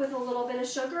top with a little bit of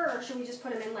sugar, or should we just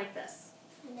put them in like this?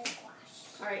 Milk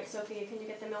wash. All right, Sophia, can you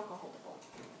get the milk? I'll hold the bowl.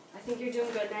 I think you're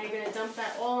doing good. Now you're going to dump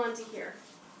that all onto here.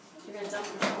 You're going to dump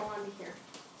it all onto here.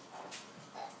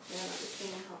 Yeah, let me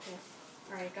see and help you.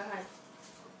 All right, go ahead.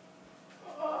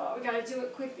 Oh, we got to do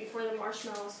it quick before the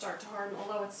marshmallows start to harden,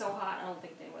 although it's so hot, I don't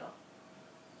think they will.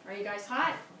 Are you guys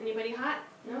hot? Anybody hot?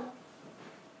 No?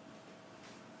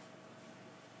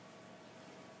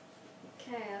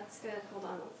 Okay, that's good. Hold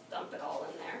on, let's dump it all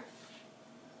in there.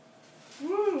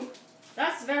 Woo!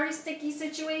 That's a very sticky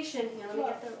situation. Here, let me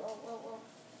get the... Whoa.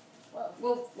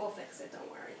 We'll fix it, don't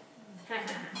worry.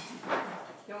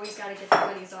 You always got to get the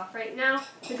goodies off. Right now,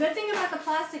 the good thing about the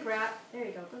plastic wrap, there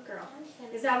you go, good girl,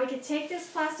 is that we can take this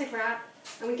plastic wrap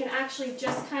and we can actually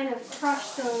just kind of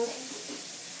crush those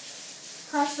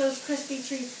crispy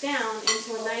treats down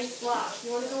into a nice block.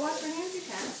 You want to go wash your hands? You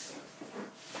can.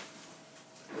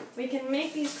 We can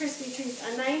make these crispy treats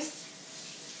a nice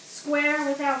square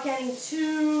without getting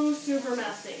too super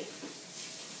messy.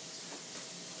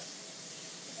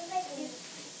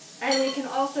 And we can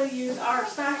also use our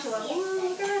spatula. Ooh,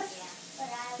 look at this.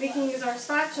 We can use our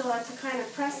spatula to kind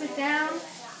of press it down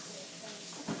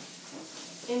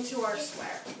into our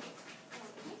square.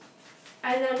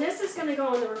 And then this is going to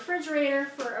go in the refrigerator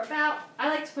for about, I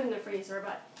like to put it in the freezer,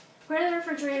 but put it in the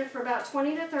refrigerator for about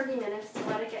 20 to 30 minutes to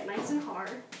let it get nice and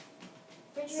hard.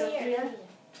 Sophia,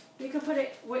 you can put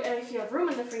it, if you have room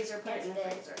in the freezer, put it in the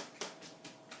freezer.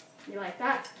 You like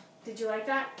that? Did you like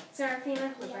that,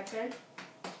 Serafina? Was that good?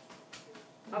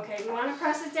 Okay, we want to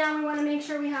press it down. We want to make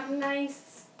sure we have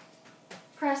nice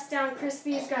pressed down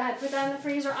Crispies. Go ahead, put that in the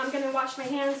freezer. I'm going to wash my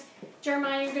hands.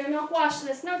 Jeremiah, you're going to milk wash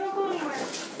this. No, don't go anywhere.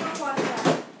 Milk wash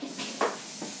that.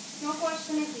 Milk wash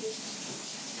the Mickeys.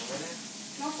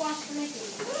 Milk wash the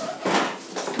Mickeys.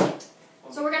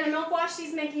 So we're going to milk wash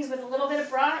these Mickeys with a little bit of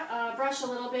brush, a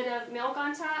little bit of milk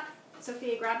on top.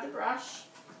 Sophia, grab the brush,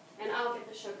 and I'll get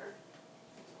the sugar.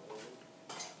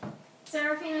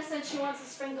 Serafina said she wants to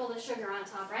sprinkle the sugar on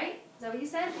top, right? Is that what you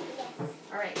said? Yes.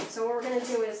 All right, so what we're going to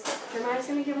do is, Jeremiah's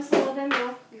going to give us a little bit of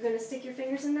milk. You're going to stick your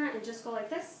fingers in that and just go like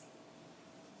this.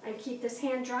 And keep this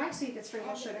hand dry so you can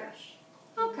sprinkle sugar.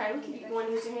 Okay, you want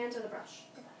to use your hands or the brush?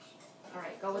 The brush. All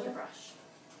right, go with the brush.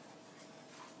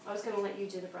 I was going to let you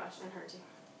do the brush and her too.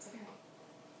 It's okay.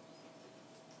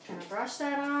 Kind of brush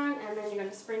that on, and then you're going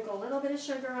to sprinkle a little bit of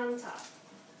sugar on the top.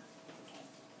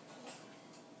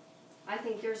 I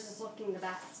think yours is looking the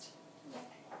best.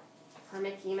 Her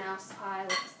Mickey Mouse pie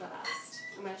looks the best.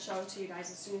 I'm going to show it to you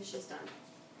guys as soon as she's done.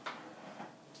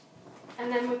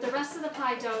 And then with the rest of the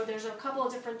pie dough, there's a couple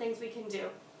of different things we can do.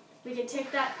 We can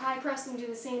take that pie crust and do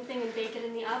the same thing and bake it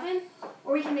in the oven,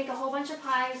 or we can make a whole bunch of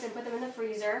pies and put them in the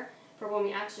freezer for when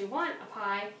we actually want a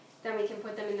pie. Then we can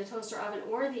put them in the toaster oven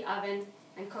or the oven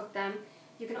and cook them.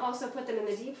 You can also put them in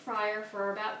the deep fryer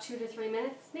for about 2 to 3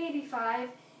 minutes, maybe 5,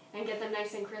 and get them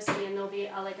nice and crispy, and they'll be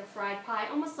like a fried pie,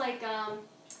 almost like, do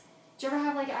you ever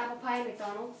have like an apple pie at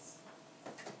McDonald's?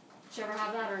 Did you ever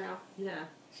have that or no? Yeah.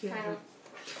 Kind of.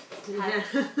 Yeah.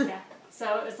 Yeah.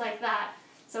 So it's like that.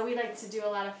 So we like to do a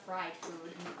lot of fried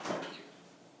food.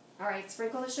 All right,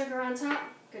 sprinkle the sugar on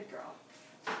top. Good girl.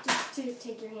 Just to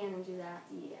take your hand and do that.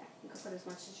 Yeah, you can put as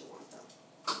much as you want though.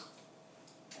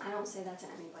 I don't say that to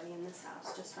anybody in this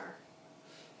house, just her.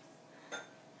 Good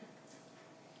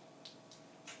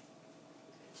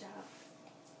job.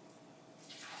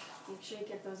 Make sure you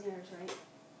get those ears right.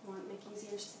 You want Mickey's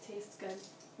ears to taste good.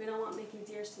 We don't want Mickey's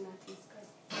ears to not taste good.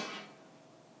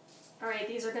 Alright,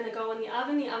 these are going to go in the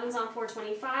oven. The oven's on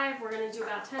 425. We're going to do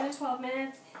about 10 to 12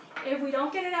 minutes. If we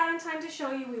don't get it out in time to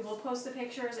show you, we will post the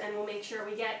pictures and we'll make sure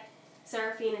we get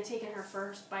Serafina taking her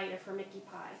first bite of her Mickey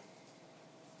pie.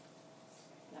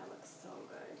 That looks so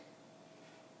good.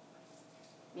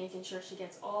 Making sure she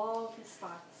gets all the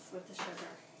spots with the sugar.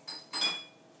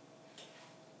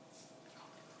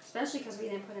 Especially because we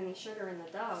didn't put any sugar in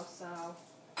the dough, so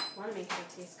I want to make sure it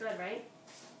tastes good, right?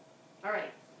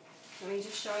 Alright. Let me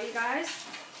just show you guys.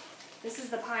 This is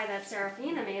the pie that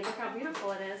Serafina made. Look how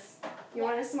beautiful it is. You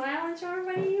want to smile and show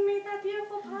everybody you made that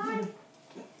beautiful pie?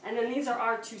 And then these are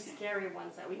our two scary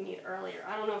ones that we made earlier.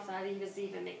 I don't know if that was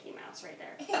even Mickey Mouse right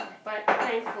there. But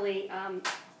thankfully,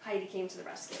 Heidi came to the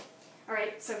rescue. All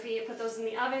right, Sophia, put those in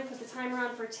the oven. Put the timer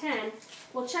on for 10.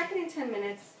 We'll check it in 10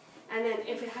 minutes. And then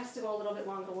if it has to go a little bit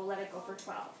longer, we'll let it go for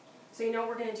 12. So you know what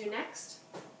we're going to do next?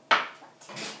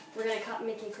 We're going to cut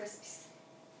Mickey Krispies.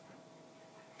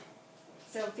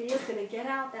 Sophia's going to get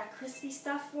out that crispy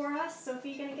stuff for us.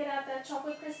 Sophia going to get out that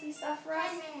chocolate crispy stuff for us?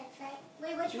 10 minutes, right?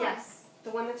 Wait, which one? Yes,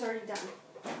 the one that's already done.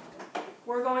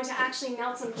 We're going to actually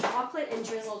melt some chocolate and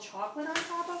drizzle chocolate on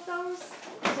top of those.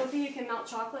 Sophia, you can melt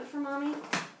chocolate for Mommy.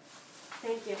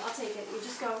 Thank you. I'll take it. You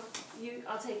just go.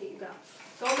 I'll take it. You go.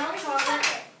 Go melt chocolate.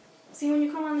 See, when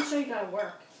you come on the show, you gotta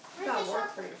work. You gotta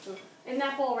work for your food. In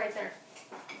that bowl right there.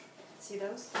 See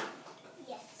those?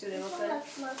 Yes. Do they look this good? one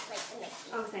looks most like the Mickey.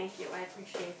 Oh, thank you. I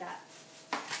appreciate that.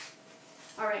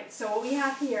 All right. So what we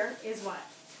have here is what?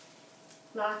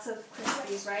 Lots of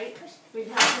Krispies, right?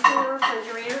 We've had this in the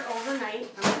refrigerator overnight.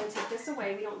 I'm going to take this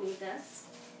away. We don't need this.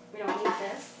 We don't need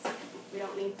this. We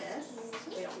don't need this.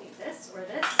 We don't need this or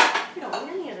this. We don't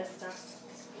need any of this stuff.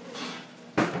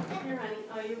 Here, honey.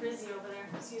 Oh, you're busy over there.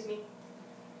 Excuse me.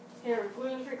 Here,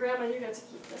 gluten-free grandma, you're going to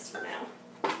keep this for now.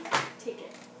 Take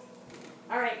it.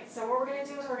 All right, so what we're going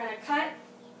to do is we're going to cut.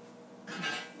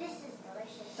 This is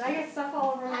delicious. Did I get stuff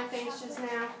all over my face just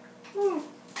now? Ooh.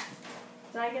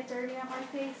 Did I get dirty on my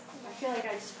face? I feel like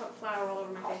I just put flour all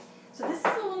over my face. So this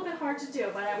is a little bit hard to do,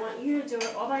 but I want you to do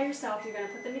it all by yourself. You're going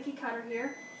to put the Mickey cutter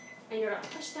here, and you're going to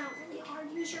push down really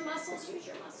hard. Use your muscles, use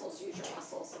your muscles, use your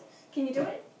muscles. Can you do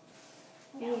it?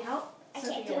 You need help? I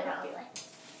Sophia can't do will it help all the you. way.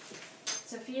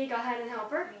 Sophia, go ahead and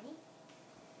help her. Ready?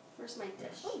 Where's my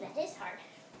dish? Oh, that is hard.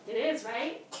 It is,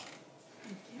 right?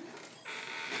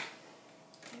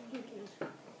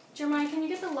 Jeremiah, can you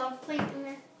get the love plate in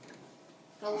there?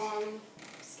 The long,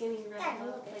 skinny red Got a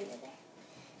little love bit plate. over there.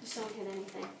 Just don't hit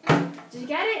anything. Did you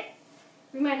get it?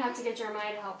 We might have to get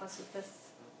Jeremiah to help us with this.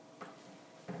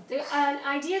 An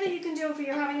idea that you can do if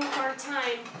you're having a hard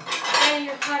time getting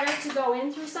your cutter to go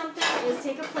in through something is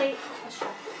take a plate.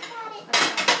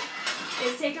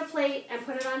 Is take a plate and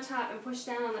put it on top and push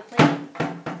down on the plate.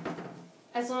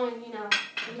 As long as you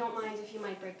don't mind if you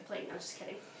might break the plate. No, just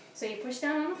kidding. So you push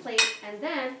down on the plate and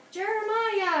then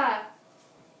Jeremiah,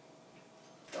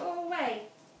 go away.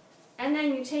 And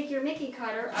then you take your Mickey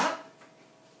cutter up.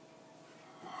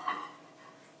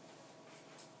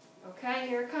 Okay,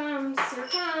 here it comes. Here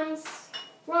it comes.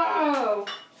 Whoa!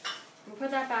 And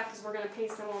put that back because we're going to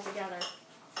paste them all together.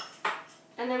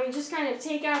 And then we just kind of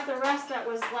take out the rest that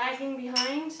was lagging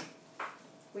behind.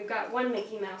 We've got one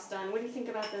Mickey Mouse done. What do you think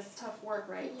about this? Tough work,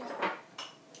 right? Yeah.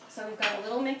 So we've got a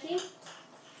little Mickey.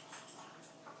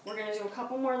 We're going to do a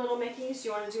couple more little Mickeys.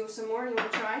 You want to do some more? You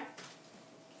want to try?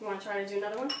 You want to try to do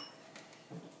another one?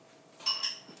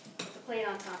 Put the plate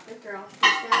on top. Good girl.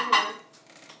 Push down here.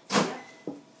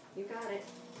 Yep. You got it.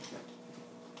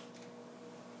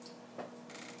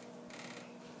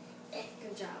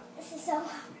 Good job. This is so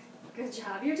hard. Good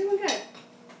job. You're doing good.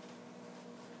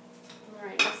 All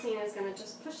right, Christina's going to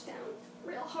just push down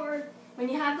real hard. When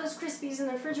you have those Krispies in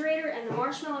the refrigerator and the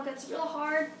marshmallow gets real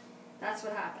hard, that's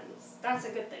what happens. That's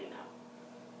a good thing,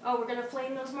 though. Oh, we're going to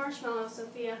flame those marshmallows,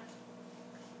 Sophia.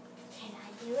 Can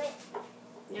I do it?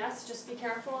 Yes, just be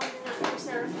careful you're not near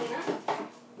Serafina.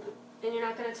 And you're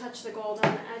not going to touch the gold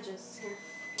on the edges. Here.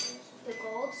 The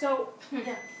gold? So,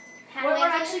 yeah. How What do we're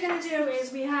I do actually it? going to do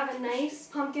is we have a nice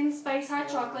pumpkin spice hot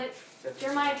chocolate.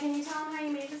 Jeremiah, can you tell them how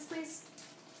you made this, please?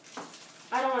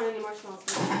 I don't want any marshmallows,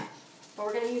 please. But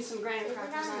we're going to use some graham Is it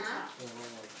crackers on on that?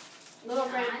 top. Little Is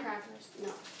it graham on? crackers. No.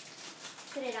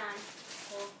 Put it on.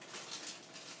 Cool.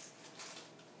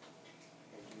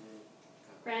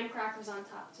 Graham crackers on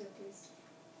top, too, please.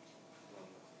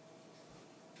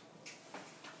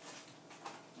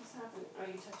 What's happening? Oh,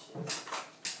 you touched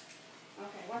it.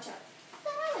 Okay, watch out.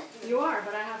 You are,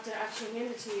 but I have to actually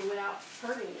hand it to you without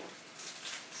hurting you.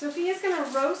 Sophia's going to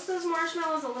roast those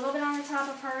marshmallows a little bit on the top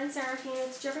of her and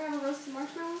Serafina's. Did you ever have a roasted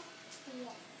marshmallow?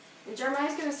 Yes. And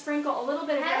Jeremiah's going to sprinkle a little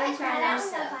bit of How do graham I turn that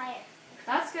crackers. one's on fire?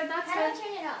 That's good, that's How do I good.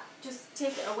 turn it off? Just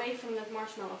take it away from the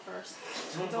marshmallow first.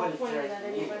 Don't Don't put point it it at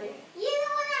anybody. You're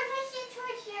the one that pushed it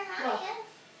towards Jeremiah.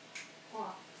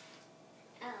 Off.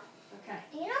 Oh. Okay.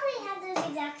 You know we have those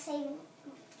exact same.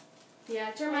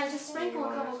 Yeah, Jeremiah, just sprinkle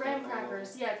a couple graham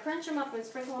crackers. Yeah, crunch them up and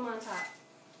sprinkle them on top.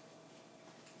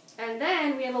 And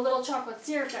then we have a little chocolate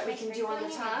syrup that we can do on the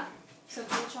top. So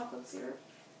for the chocolate syrup,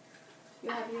 you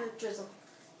have your drizzle.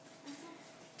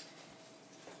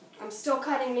 I'm still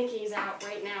cutting Mickeys out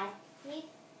right now. Me?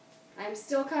 I'm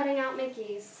still cutting out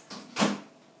Mickeys.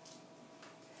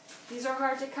 These are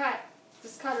hard to cut.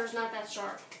 This cutter's not that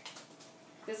sharp.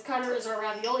 This cutter is our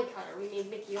ravioli cutter. We made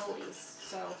Mickey-oli's,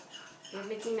 so we have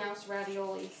Mickey Mouse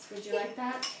raviolis. Would you like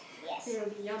that? Yes. They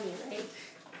would be yummy, right?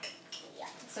 Yeah.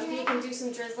 So if you can do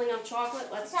some drizzling of chocolate,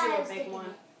 let's do a big one.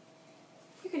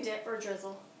 You can dip or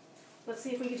drizzle. Let's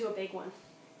see if we can do a big one.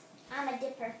 I'm a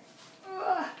dipper.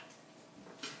 Ugh.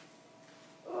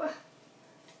 Ugh.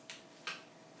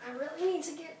 I really need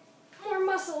to get more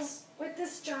muscles with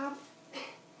this job.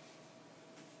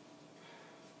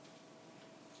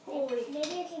 Holy. Maybe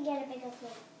you can get a bigger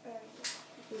plate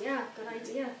early. Yeah, good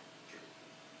idea.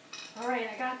 Alright,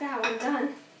 I got that one done.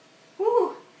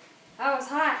 Whew, that was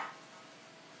hot.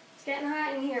 It's getting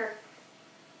hot in here.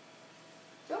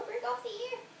 Don't break off the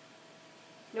ear.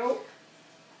 Nope.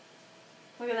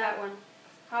 Look at that one.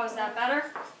 How is that better?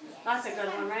 That's a good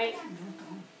one, right?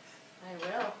 I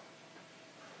will.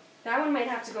 That one might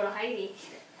have to go to Heidi.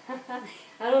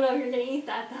 I don't know if you're going to eat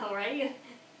that though, right?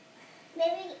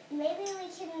 Maybe we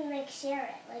can like share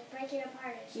it, like break it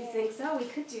apart and You share think it. so? We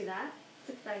could do that.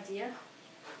 That's a good idea.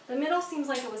 The middle seems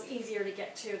like it was easier to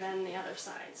get to than the other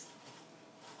sides.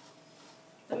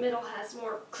 The middle has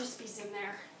more crispies in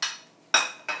there.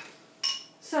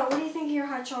 So, what do you think of your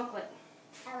hot chocolate?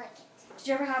 I like it. Did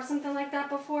you ever have something like that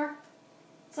before?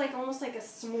 It's like almost like a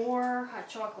s'more hot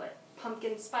chocolate,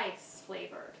 pumpkin spice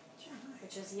flavored,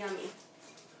 which is yummy.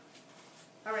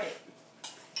 All right,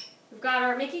 we've got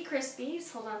our Mickey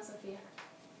Krispies. Hold on, Sophia.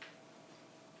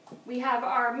 We have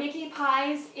our Mickey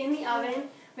pies in the oven.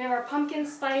 We have our pumpkin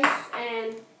spice,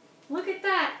 and look at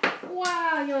that!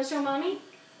 Wow, you want to show mommy?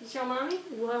 You show mommy?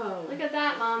 Whoa. Look at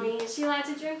that, mommy. Is she allowed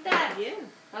to drink that? Yeah.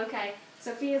 Okay,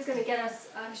 Sophia's going to get us,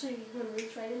 actually, you can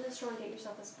reach right in this drawer and get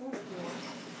yourself a spoon if you want.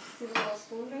 See the little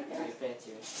spoon right there? Pretty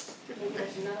fancy. Maybe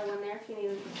there's another one there if you need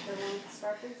the one with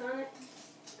sparklers on it.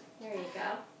 There you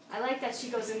go. I like that she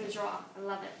goes in the drawer. I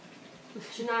love it.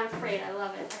 She's not afraid. I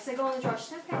love it. I said go in the drawer. She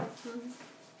said okay.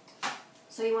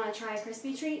 So you want to try a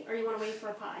crispy treat or you want to wait for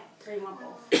a pie? Or you want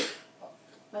both?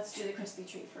 Let's do the crispy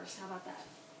treat first. How about that?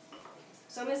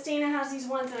 So Miss Dana has these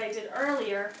ones that I did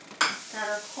earlier that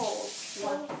are cold. You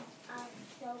want-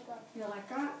 So good. You like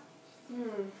that?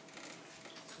 Mmm.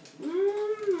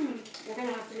 Mmm. We're going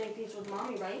to have to make these with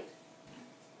mommy, right?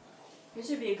 This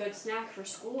would be a good snack for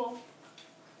school.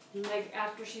 Like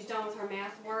after she's done with her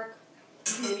math work,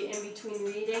 maybe in between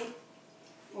reading,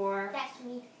 or That's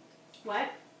me. what?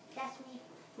 That's me.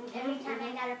 Every time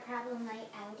I got a problem,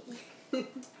 I would eat.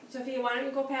 Sophia, why don't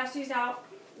you go pass these out?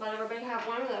 Let everybody have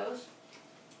one of those.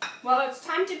 Well, it's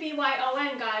time to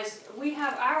BYON, guys. We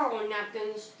have our own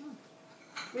napkins.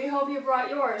 We hope you brought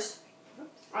yours.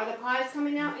 Are the pies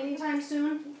coming out anytime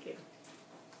soon? Thank you.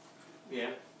 Yeah.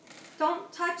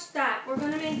 Don't touch that. We're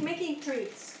going to make Mickey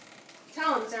treats.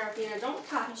 Tell him, Serafina, don't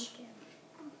touch.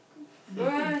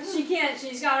 She can't.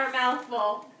 She's got her mouth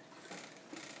full.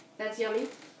 That's yummy.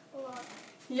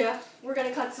 Yeah, we're going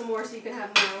to cut some more so you can have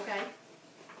more, okay?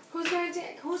 Who's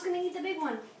gonna eat the big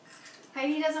one?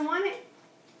 Heidi doesn't want it?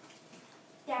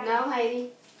 Daddy. No, Heidi.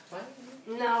 What?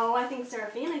 No, I think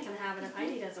Serafina can have it if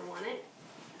Heidi doesn't want it.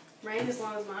 Right? As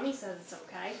long as mommy says it's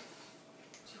okay.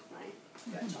 She's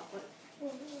fine. Got chocolate.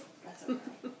 That's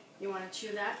okay. You want to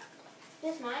chew that?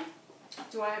 This mine?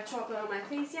 Do I have chocolate on my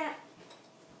face yet?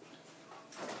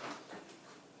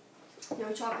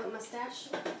 No chocolate mustache?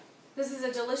 This is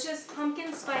a delicious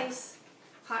pumpkin spice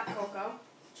hot cocoa.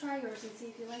 Try yours and see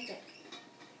if you like it.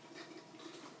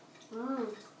 Mmm.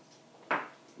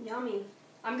 Yummy.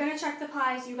 I'm going to check the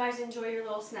pies. You guys enjoy your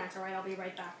little snack, alright? I'll be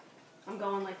right back. I'm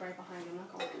going like right behind you. I'm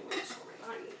not going anywhere. I'm just going right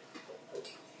behind you.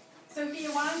 Sophia,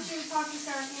 why don't you talk to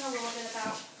Serafina a little bit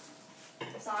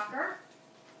about soccer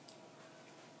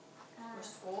or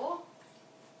school?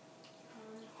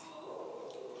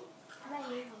 How about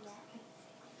you on that?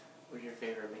 Who's your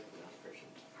favorite Mickey Mouse person?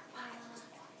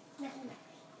 Nothing.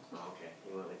 Oh, okay.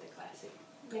 You went with the classic.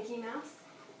 Mickey Mouse?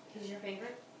 He's your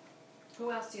favorite?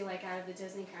 Who else do you like out of the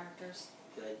Disney characters?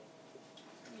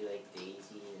 You like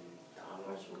Daisy and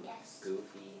Donald, Yes.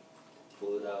 Goofy,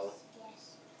 Pluto,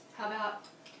 Yes. How about,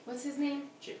 what's his name?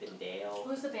 Chip and Dale,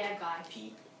 Who's the bad guy?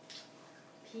 Pete.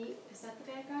 Pete? Is that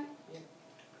the bad guy? Yeah.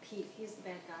 Pete, he's the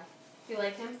bad guy. You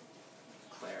like him?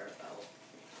 Clarabelle.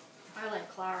 I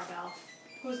like Clarabelle.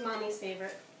 Who's mommy's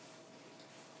favorite?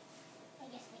 I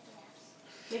guess Mickey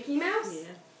Mouse. Mickey Mouse?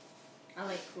 Yeah. I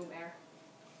like Pooh Bear.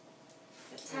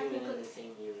 That's not even in the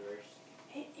same universe.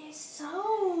 It is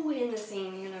so in the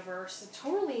same universe.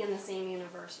 Totally in the same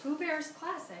universe. Pooh Bear's a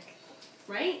classic.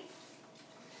 Right?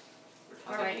 We're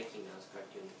talking Alright. Mickey Mouse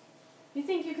cartoon. You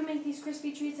think you can make these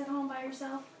crispy treats at home by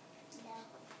yourself? No.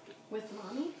 With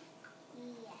mommy?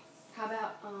 Yes. How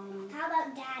about How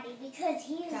about Daddy? Because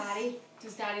he's... Daddy?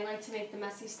 Does Daddy like to make the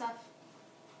messy stuff?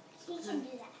 He can do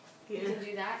that. He can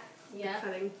do that? Yeah.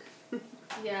 Cutting.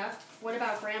 Yeah. What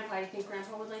about Grandpa? You think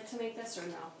Grandpa would like to make this or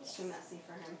no? It's too messy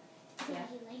for him. Yeah.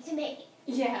 He likes to make it.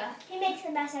 Yeah. He makes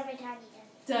a mess every time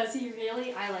he does it. Does he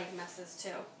really? I like messes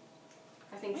too.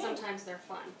 I think sometimes they're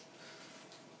fun.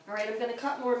 Alright, I'm going to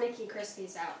cut more Mickey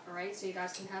Krispies out, alright, so you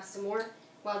guys can have some more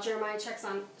while Jeremiah checks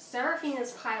on.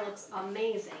 Seraphina's pie looks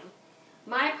amazing.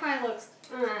 My pie looks,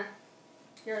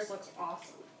 yours looks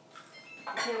awesome.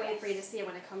 I can't wait for you to see it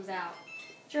when it comes out.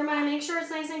 Jeremiah, make sure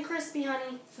it's nice and crispy,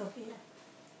 honey. Sophia.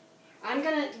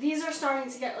 These are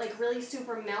starting to get like really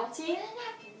super melty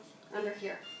under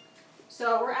here.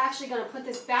 So we're actually going to put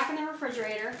this back in the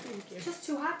refrigerator. Thank you. It's just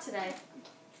too hot today.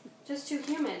 Just too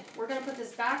humid. We're going to put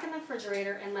this back in the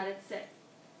refrigerator and let it sit.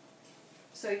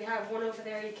 So you have one over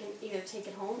there, you can either take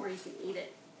it home or you can eat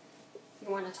it.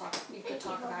 You could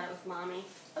talk about it with Mommy.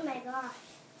 Oh my gosh.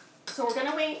 So we're going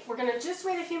to wait. We're going to just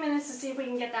wait a few minutes to see if we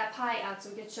can get that pie out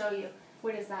so we can show you.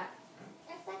 What is that?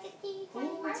 That's like a teeny tiny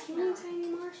Oh, a marshmallow. teeny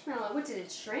tiny marshmallow. What, did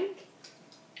it shrink?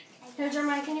 Here,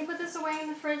 Jeremiah, can you put this away in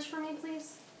the fridge for me,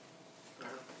 please?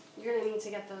 You're going to need to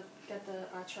get the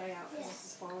tray out because this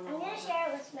is falling I'm all going to over. share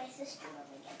it with my sister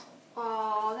when we get home.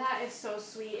 Oh, that is so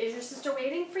sweet. Is your sister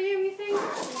waiting for you, you think?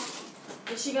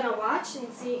 Yeah. Is she going to watch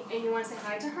and see, and you want to say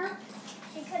hi to her?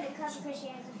 She couldn't come because she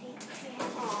has a feet.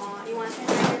 Aw, you want to say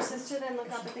hi to your sister? Then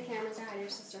look up at the camera and say hi to your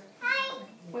sister. Hi.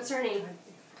 What's her name?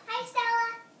 Hi,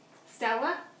 Stella.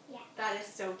 Stella? Yeah. That is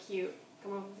so cute.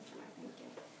 Come over to my thank you.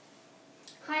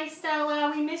 Hi,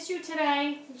 Stella. We missed you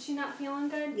today. Is she not feeling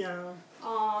good? Yeah.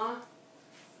 Aw.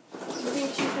 You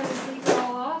think she's going to sleep it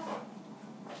all off?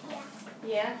 Yeah.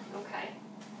 Yeah? Okay.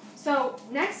 So,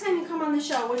 next time you come on the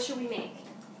show, what should we make?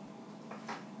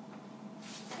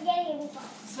 Spaghetti and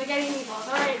meatballs. Spaghetti meatballs.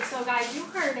 Alright, so guys, you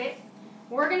heard it.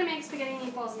 We're going to make spaghetti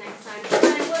meatballs next time.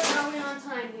 How are we on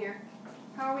time here?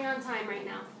 How are we on time right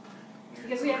now?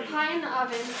 Because we have pie in the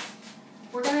oven.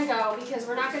 We're going to go because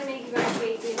we're not going to make you guys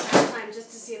wait the entire time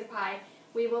just to see the pie.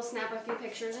 We will snap a few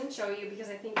pictures and show you because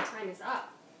I think the time is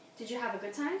up. Did you have a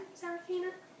good time,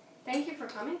 Seraphina? Thank you for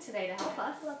coming today to help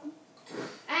us. Welcome.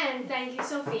 And thank you,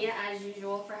 Sophia, as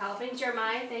usual, for helping.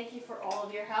 Jeremiah, thank you for all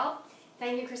of your help.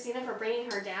 Thank you, Christina, for bringing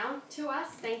her down to us.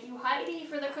 Thank you, Heidi,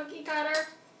 for the cookie cutter.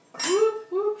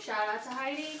 Whoop, whoop. Shout out to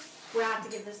Heidi. We'll have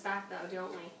to give this back, though,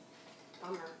 don't we?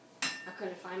 Bummer. I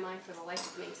couldn't find mine for the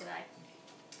life of me today.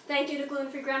 Thank you to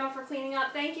Gluten-Free Grandma for cleaning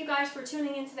up. Thank you guys for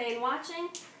tuning in today and watching.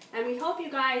 And we hope you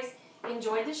guys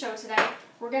enjoyed the show today.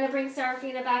 We're going to bring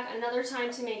Seraphina back another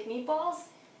time to make meatballs.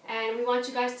 And we want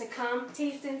you guys to come,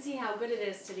 taste, and see how good it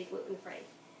is to be gluten-free.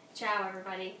 Ciao,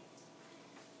 everybody.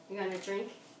 You going to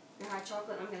drink your hot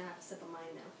chocolate? I'm going to have a sip of mine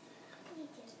now. Me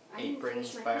too. I didn't Aprons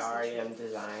finish by my Christmas REM tree.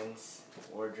 Designs.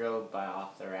 Wardrobe by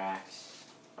Off the Racks.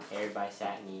 Hair by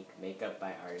Satinique. Makeup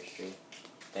by Artistry.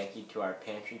 Thank you to our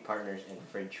pantry partners and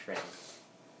fridge friends.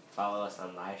 Follow us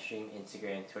on Livestream,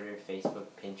 Instagram, Twitter, Facebook,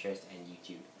 Pinterest, and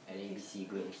YouTube at ABC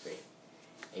Gluten Free.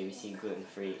 ABC Gluten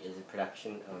Free is a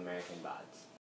production of American Bods.